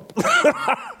pick them up?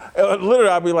 Literally,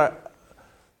 I'd be like,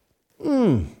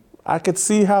 I could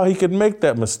see how he could make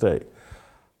that mistake.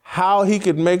 How he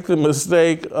could make the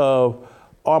mistake of,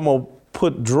 I'm going to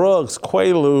put drugs,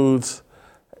 Quaaludes.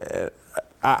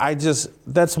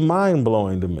 That's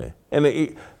mind-blowing to me.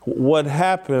 And what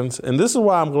happens, and this is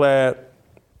why I'm glad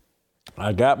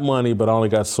I got money, but I only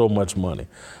got so much money.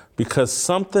 Because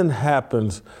something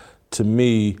happens to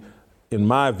me, in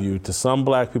my view, to some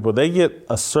black people. They get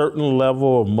a certain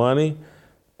level of money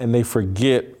and they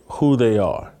forget who they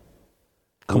are.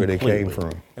 Where they came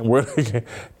from. And where they came.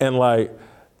 And like,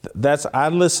 I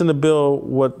listen to Bill,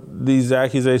 what these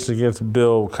accusations against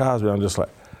Bill Cosby, I'm just like,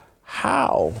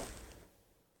 how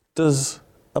does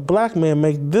a black man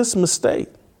make this mistake?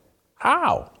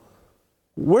 How?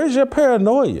 Where's your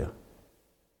paranoia?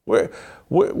 Where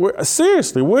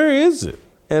seriously, where is it?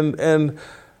 And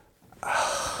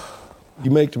you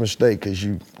make the mistake because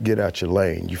you get out your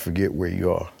lane. You forget where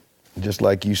you are. Just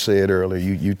like you said earlier,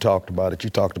 you talked about it. You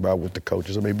talked about with the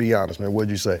coaches. I mean, be honest, man. What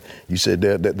did you say? You said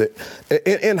that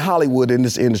in Hollywood, in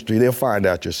this industry, they'll find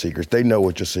out your secrets. They know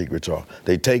what your secrets are.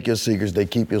 They take your secrets, they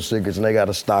keep your secrets, and they got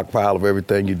a stockpile of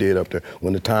everything you did up there.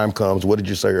 When the time comes, what did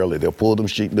you say earlier? They'll pull them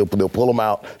sheets, they'll pull them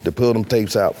out, they'll pull them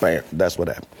tapes out. Bam. That's what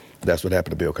happened. That's what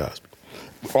happened to Bill Cosby.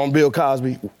 On Bill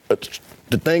Cosby,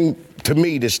 the thing to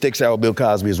me that sticks out with Bill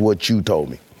Cosby is what you told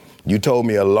me. You told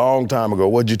me a long time ago,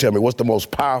 what'd you tell me? What's the most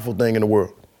powerful thing in the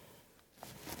world?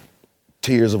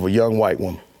 Tears of a young white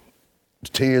woman.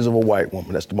 Tears of a white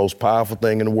woman. That's the most powerful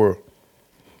thing in the world.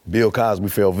 Bill Cosby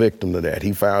fell victim to that.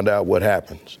 He found out what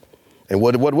happens. And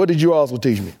what did you also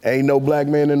teach me? Ain't no black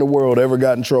man in the world ever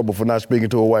got in trouble for not speaking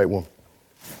to a white woman.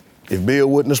 If Bill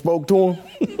wouldn't have spoke to him.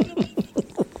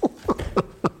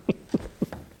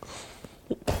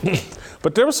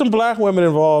 But there were some black women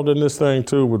involved in this thing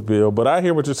too with Bill, but I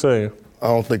hear what you're saying. I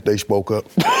don't think they spoke up.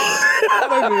 Wait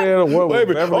a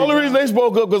minute. The only reason they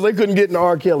spoke up because they couldn't get in the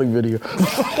R. Kelly video.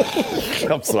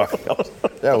 I'm sorry.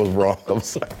 That was wrong. I'm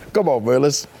sorry. Come on, man.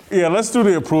 Let's do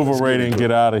the approval rating,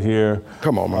 get out of here.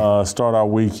 Come on, man. Start our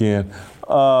weekend.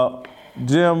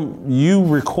 Jim, you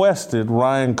requested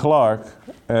Ryan Clark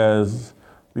as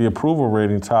the approval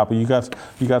rating topic.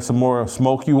 You got some more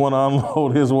smoke you want to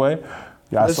unload his way?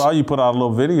 Yeah, I saw you put out a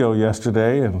little video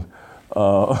yesterday and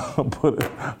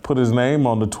put his name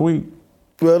on the tweet.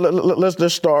 Well,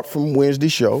 let's start from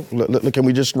Wednesday's show. Can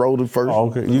we just roll the first? Oh,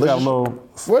 okay. You got a little.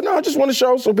 Well, no, I just want to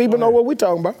show so people know what we're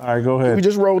talking about. All right, go ahead. Can we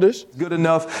just roll this? Good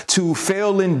enough to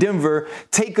fail in Denver,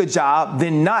 take a job,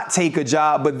 then not take a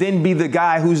job, but then be the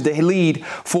guy who's the lead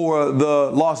for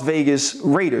the Las Vegas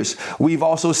Raiders. We've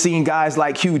also seen guys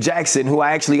like Hugh Jackson, who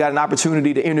I actually got an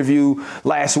opportunity to interview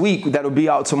last week, that'll be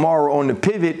out tomorrow on The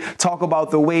Pivot, talk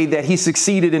about the way that he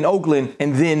succeeded in Oakland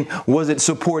and then wasn't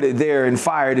supported there and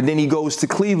fired. And then he goes to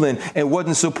Cleveland and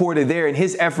wasn't supported there in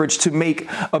his efforts to make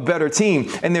a better team.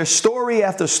 And there's story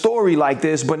after story like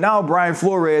this, but now Brian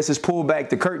Flores has pulled back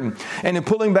the curtain. And in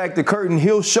pulling back the curtain,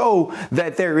 he'll show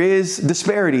that there is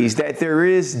disparities, that there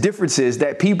is differences,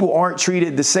 that people aren't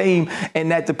treated the same,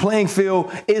 and that the playing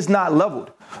field is not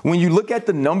leveled. When you look at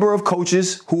the number of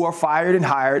coaches who are fired and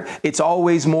hired, it's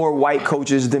always more white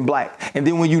coaches than black. And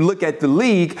then when you look at the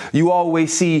league, you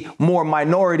always see more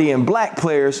minority and black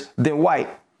players than white.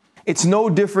 It's no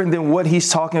different than what he's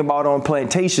talking about on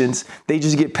plantations. They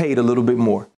just get paid a little bit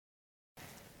more.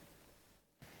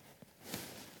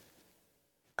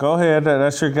 Go ahead.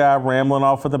 That's your guy rambling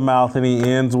off of the mouth, and he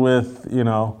ends with,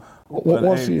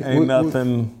 once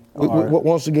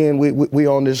again, we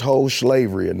on this whole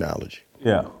slavery analogy.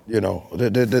 Yeah.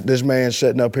 This man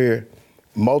sitting up here,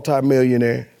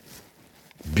 multimillionaire,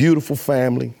 beautiful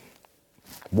family,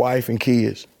 wife and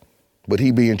kids, but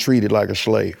he being treated like a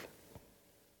slave.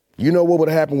 You know what would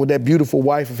have happened with that beautiful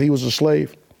wife if he was a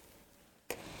slave?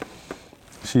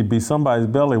 She'd be somebody's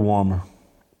belly warmer.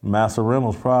 Massa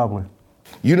Reynolds, probably.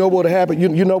 You know what would have happened?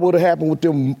 You know what would have happened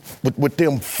with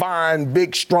them fine,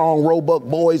 big, strong Roebuck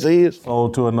boys of his?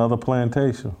 Sold to another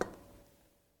plantation.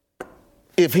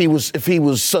 If he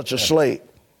was such a slave.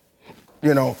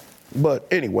 you know. But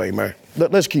anyway, man,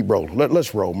 let's keep rolling.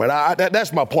 Let's roll, man.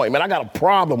 That's my point, man. I got a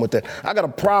problem with that. I got a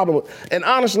problem with, and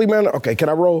honestly, man, okay, can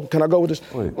I roll? Can I go with this?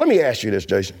 Please. Let me ask you this,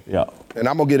 Jason. Yeah. And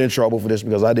I'm going to get in trouble for this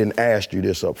because I didn't ask you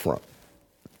this up front.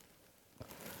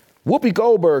 Whoopi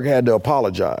Goldberg had to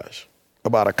apologize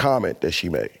about a comment that she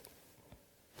made,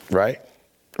 right?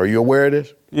 Are you aware of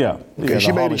this? Yeah. Okay,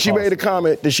 she made a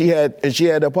comment that she had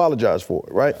to apologize for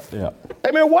it, right? Yeah.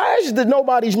 Hey, man, why is it that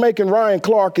nobody's making Ryan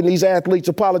Clark and these athletes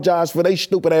apologize for their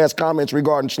stupid-ass comments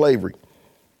regarding slavery?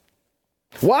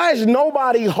 Why is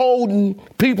nobody holding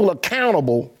people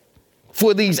accountable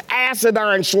for these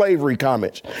asinine slavery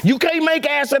comments? You can't make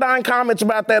asinine comments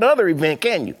about that other event,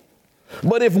 can you?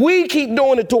 But if we keep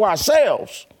doing it to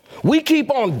ourselves, we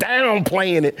keep on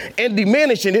downplaying it and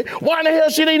diminishing it, why in the hell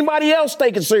should anybody else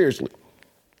take it seriously?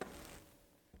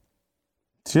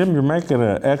 Jim, you're making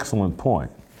an excellent point.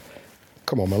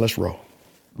 Come on, man, let's roll.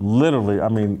 Literally, I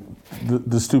mean,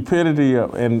 the stupidity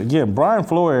of, and again, Brian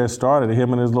Flores started,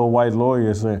 him and his little white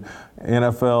lawyer saying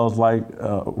NFL's like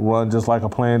run just like a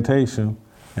plantation,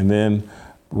 and then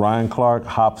Ryan Clark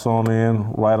hops on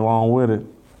in right along with it.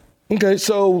 Okay,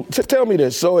 so tell me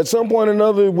this. So at some point or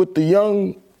another with the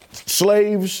young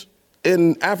slaves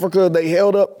in Africa, they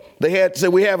said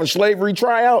we having slavery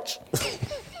tryouts.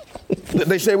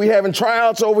 They say we having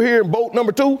tryouts over here in boat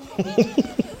number 2.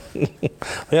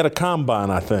 They had a combine,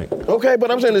 I think. Okay,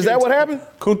 but I'm saying, is that what happened?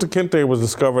 Kunta Kinte was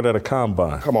discovered at a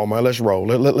combine. Come on, man, let's roll.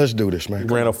 Let's do this, man.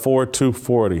 He ran a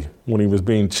 4.240 when he was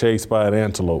being chased by an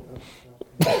antelope.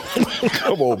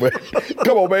 Come on, man.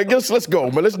 Come on, man. Let's go,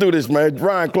 man. Let's do this, man.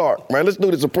 Ryan Clark, man. Let's do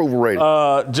this approval rating.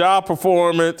 Job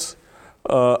performance,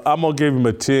 I'm going to give him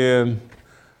a 10.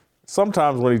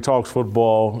 Sometimes when he talks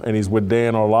football and he's with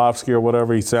Dan Orlovsky or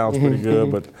whatever, he sounds pretty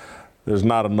good, but there's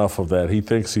not enough of that. He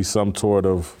thinks he's some sort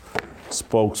of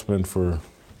spokesman for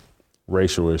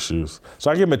racial issues. So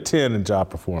I give him a 10 in job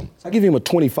performance. I give him a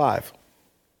 25.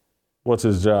 What's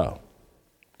his job?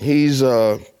 He's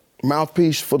a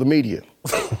mouthpiece for the media.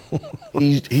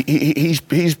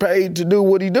 He's paid to do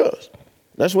what he does.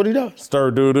 That's what he does.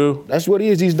 Stir doo-doo? That's what he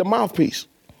is. He's the mouthpiece.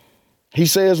 He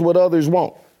says what others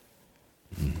won't.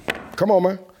 Come on,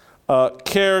 man.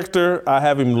 Character, I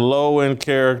have him low in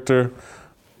character.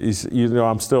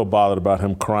 I'm still bothered about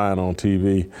him crying on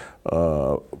TV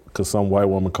because some white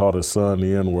woman called his son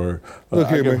the N-word. Look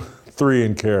here, man. 3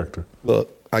 in character. Look,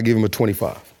 I give him a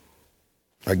 25.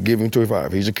 I give him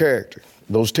 25. He's a character.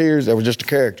 Those tears, that was just a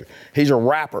character. He's a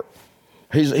rapper.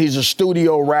 He's a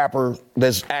studio rapper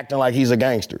that's acting like he's a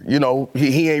gangster. You know,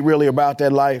 he ain't really about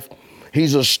that life.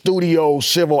 He's a studio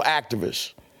civil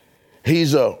activist.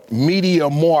 He's a media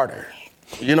martyr.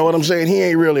 You know what I'm saying? He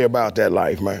ain't really about that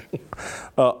life, man.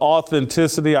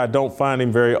 Authenticity, I don't find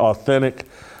him very authentic.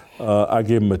 I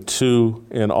give him a 2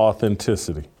 in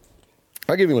authenticity.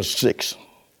 I give him a 6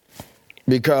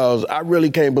 because I really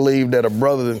can't believe that a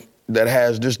brother that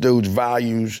has this dude's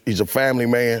values, he's a family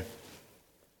man,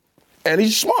 and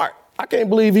he's smart. I can't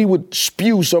believe he would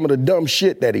spew some of the dumb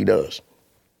shit that he does.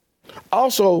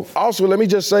 Also, let me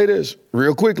just say this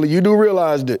real quickly. You do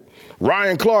realize that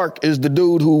Ryan Clark is the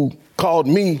dude who called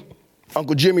me,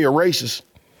 Uncle Jimmy, a racist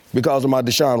because of my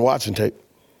Deshaun Watson tape.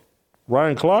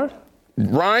 Ryan Clark?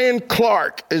 Ryan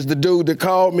Clark is the dude that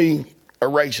called me a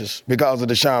racist because of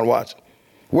Deshaun Watson.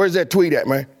 Where's that tweet at,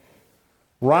 man?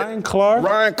 Ryan Clark?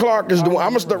 Ryan Clark is the one.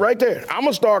 I'm going to start right there. I'm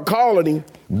going to start calling him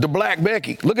the Black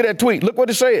Becky. Look at that tweet. Look what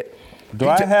it said. Do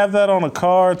I have that on a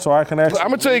card so I can actually? I'm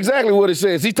going to tell you exactly what it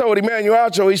says. He told Emmanuel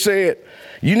Acho, he said,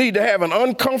 you need to have an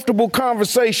uncomfortable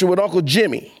conversation with Uncle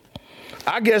Jimmy.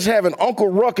 I guess having Uncle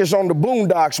Ruckus on the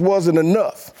Boondocks wasn't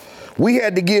enough. We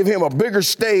had to give him a bigger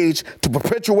stage to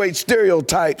perpetuate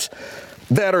stereotypes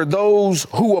that are those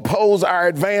who oppose our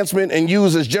advancement and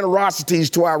use as generosities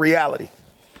to our reality.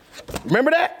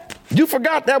 Remember that? You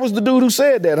forgot that was the dude who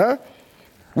said that, huh?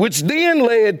 Which then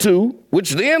led to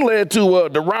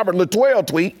the Robert Latoile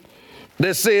tweet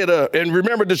that said, and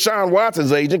remember Deshaun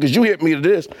Watson's agent, because you hit me to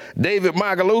this, David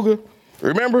Magaluga,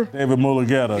 remember? David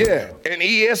Mulugeta. Yeah, and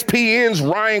ESPN's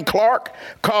Ryan Clark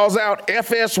calls out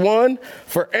FS1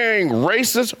 for airing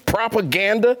racist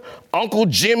propaganda Uncle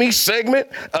Jimmy segment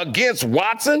against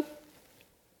Watson.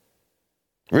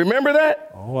 Remember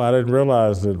that? Oh, I didn't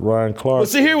realize that Ryan Clark. But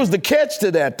see, here was the catch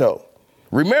to that, though.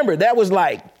 Remember, that was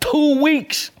like 2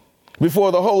 weeks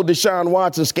before the whole Deshaun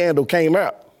Watson scandal came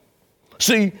out.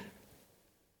 See,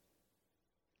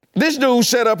 this dude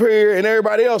sat up here and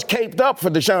everybody else caped up for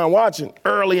Deshaun Watson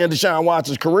early in Deshaun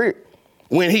Watson's career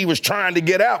when he was trying to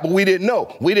get out, but we didn't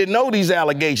know. We didn't know these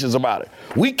allegations about it.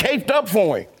 We caped up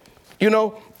for him, you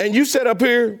know? And you sat up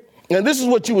here, and this is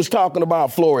what you was talking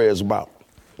about Flores about.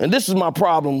 And this is my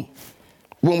problem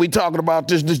when we talking about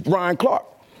this Ryan Clark.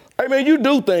 Hey, man, you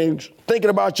do things thinking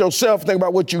about yourself, think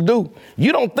about what you do.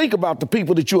 You don't think about the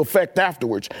people that you affect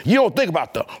afterwards. You don't think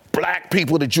about the black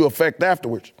people that you affect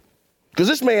afterwards. Because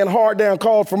this man hard down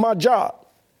called for my job.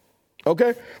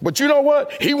 Okay? But you know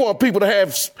what? He want people to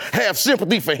have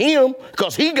sympathy for him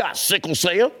because he got sickle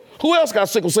cell. Who else got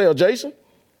sickle cell, Jason?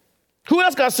 Who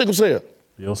else got sickle cell?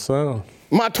 Your son.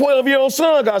 My 12-year-old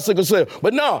son got sickle cell.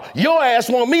 But no, your ass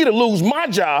want me to lose my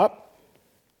job,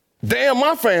 damn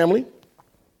my family,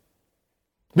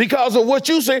 because of what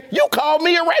you said. You called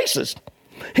me a racist.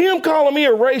 Him calling me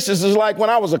a racist is like when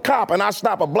I was a cop and I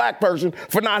stop a black person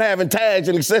for not having tags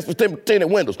and accessible tinted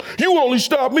windows. You only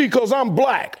stop me because I'm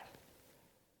black.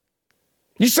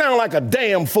 You sound like a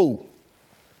damn fool.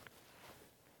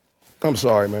 I'm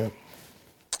sorry, man.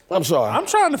 I'm sorry. I'm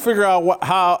trying to figure out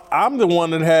how I'm the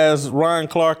one that has Ryan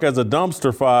Clark as a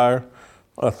dumpster fire,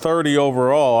 a 30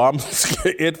 overall. I'm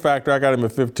it factor. I got him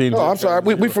at 15. Oh, I'm sorry.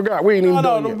 We forgot. We ain't even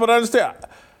done yet. But understand,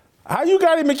 how you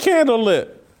got him a candle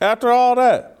lit after all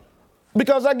that?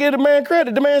 Because I give the man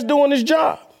credit. The man's doing his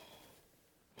job.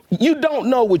 You don't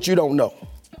know what you don't know.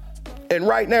 And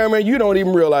right now, man, you don't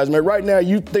even realize, man. Right now,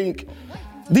 you think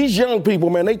these young people,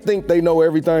 man, they think they know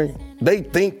everything. They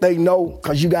think they know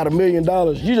because you got $1 million.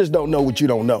 You just don't know what you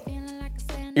don't know.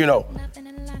 You know,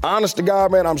 honest to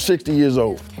God, man, I'm 60 years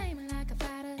old.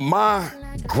 My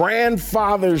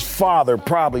grandfather's father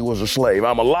probably was a slave.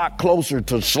 I'm a lot closer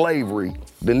to slavery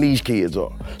than these kids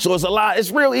are. So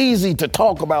it's real easy to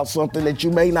talk about something that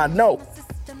you may not know.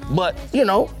 But, you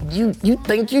know, you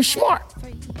think you're smart.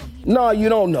 No, you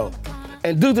don't know.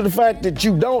 And due to the fact that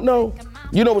you don't know,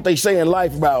 you know what they say in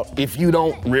life about if you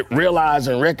don't realize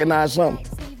and recognize something,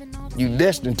 you're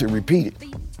destined to repeat it.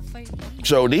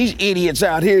 So these idiots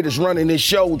out here that's running this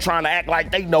show trying to act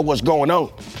like they know what's going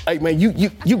on. Hey, man,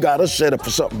 you got us set up for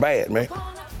something bad, man.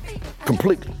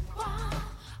 Completely.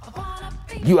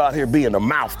 You out here being a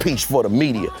mouthpiece for the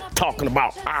media, talking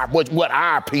about what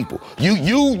our people.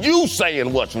 You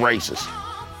saying what's racist.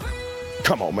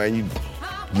 Come on, man,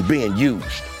 you being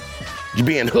used. You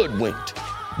being hoodwinked.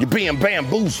 You're being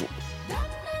bamboozled.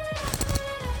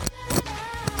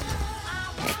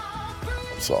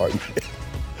 I'm sorry, man.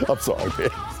 I'm sorry, man.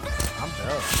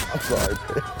 I'm sorry,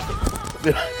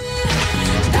 man.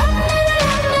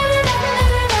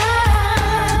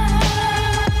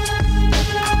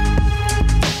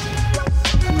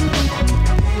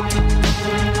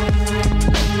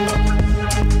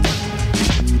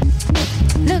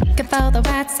 Looking for the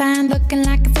right sign, looking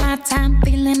like it's my time,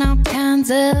 feeling all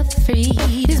kinds of free.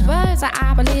 These words are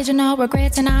our religion, all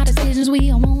regrets and our decisions.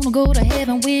 We all wanna go to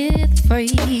heaven with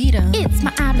freedom. It's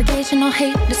my obligation, no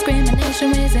hate,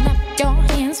 discrimination. Raising up your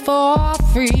hands for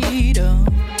freedom.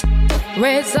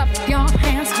 Raise up your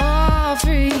hands for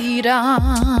freedom.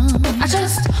 I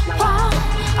just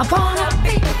wanna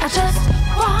be. I just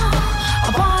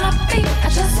wanna be. I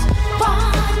just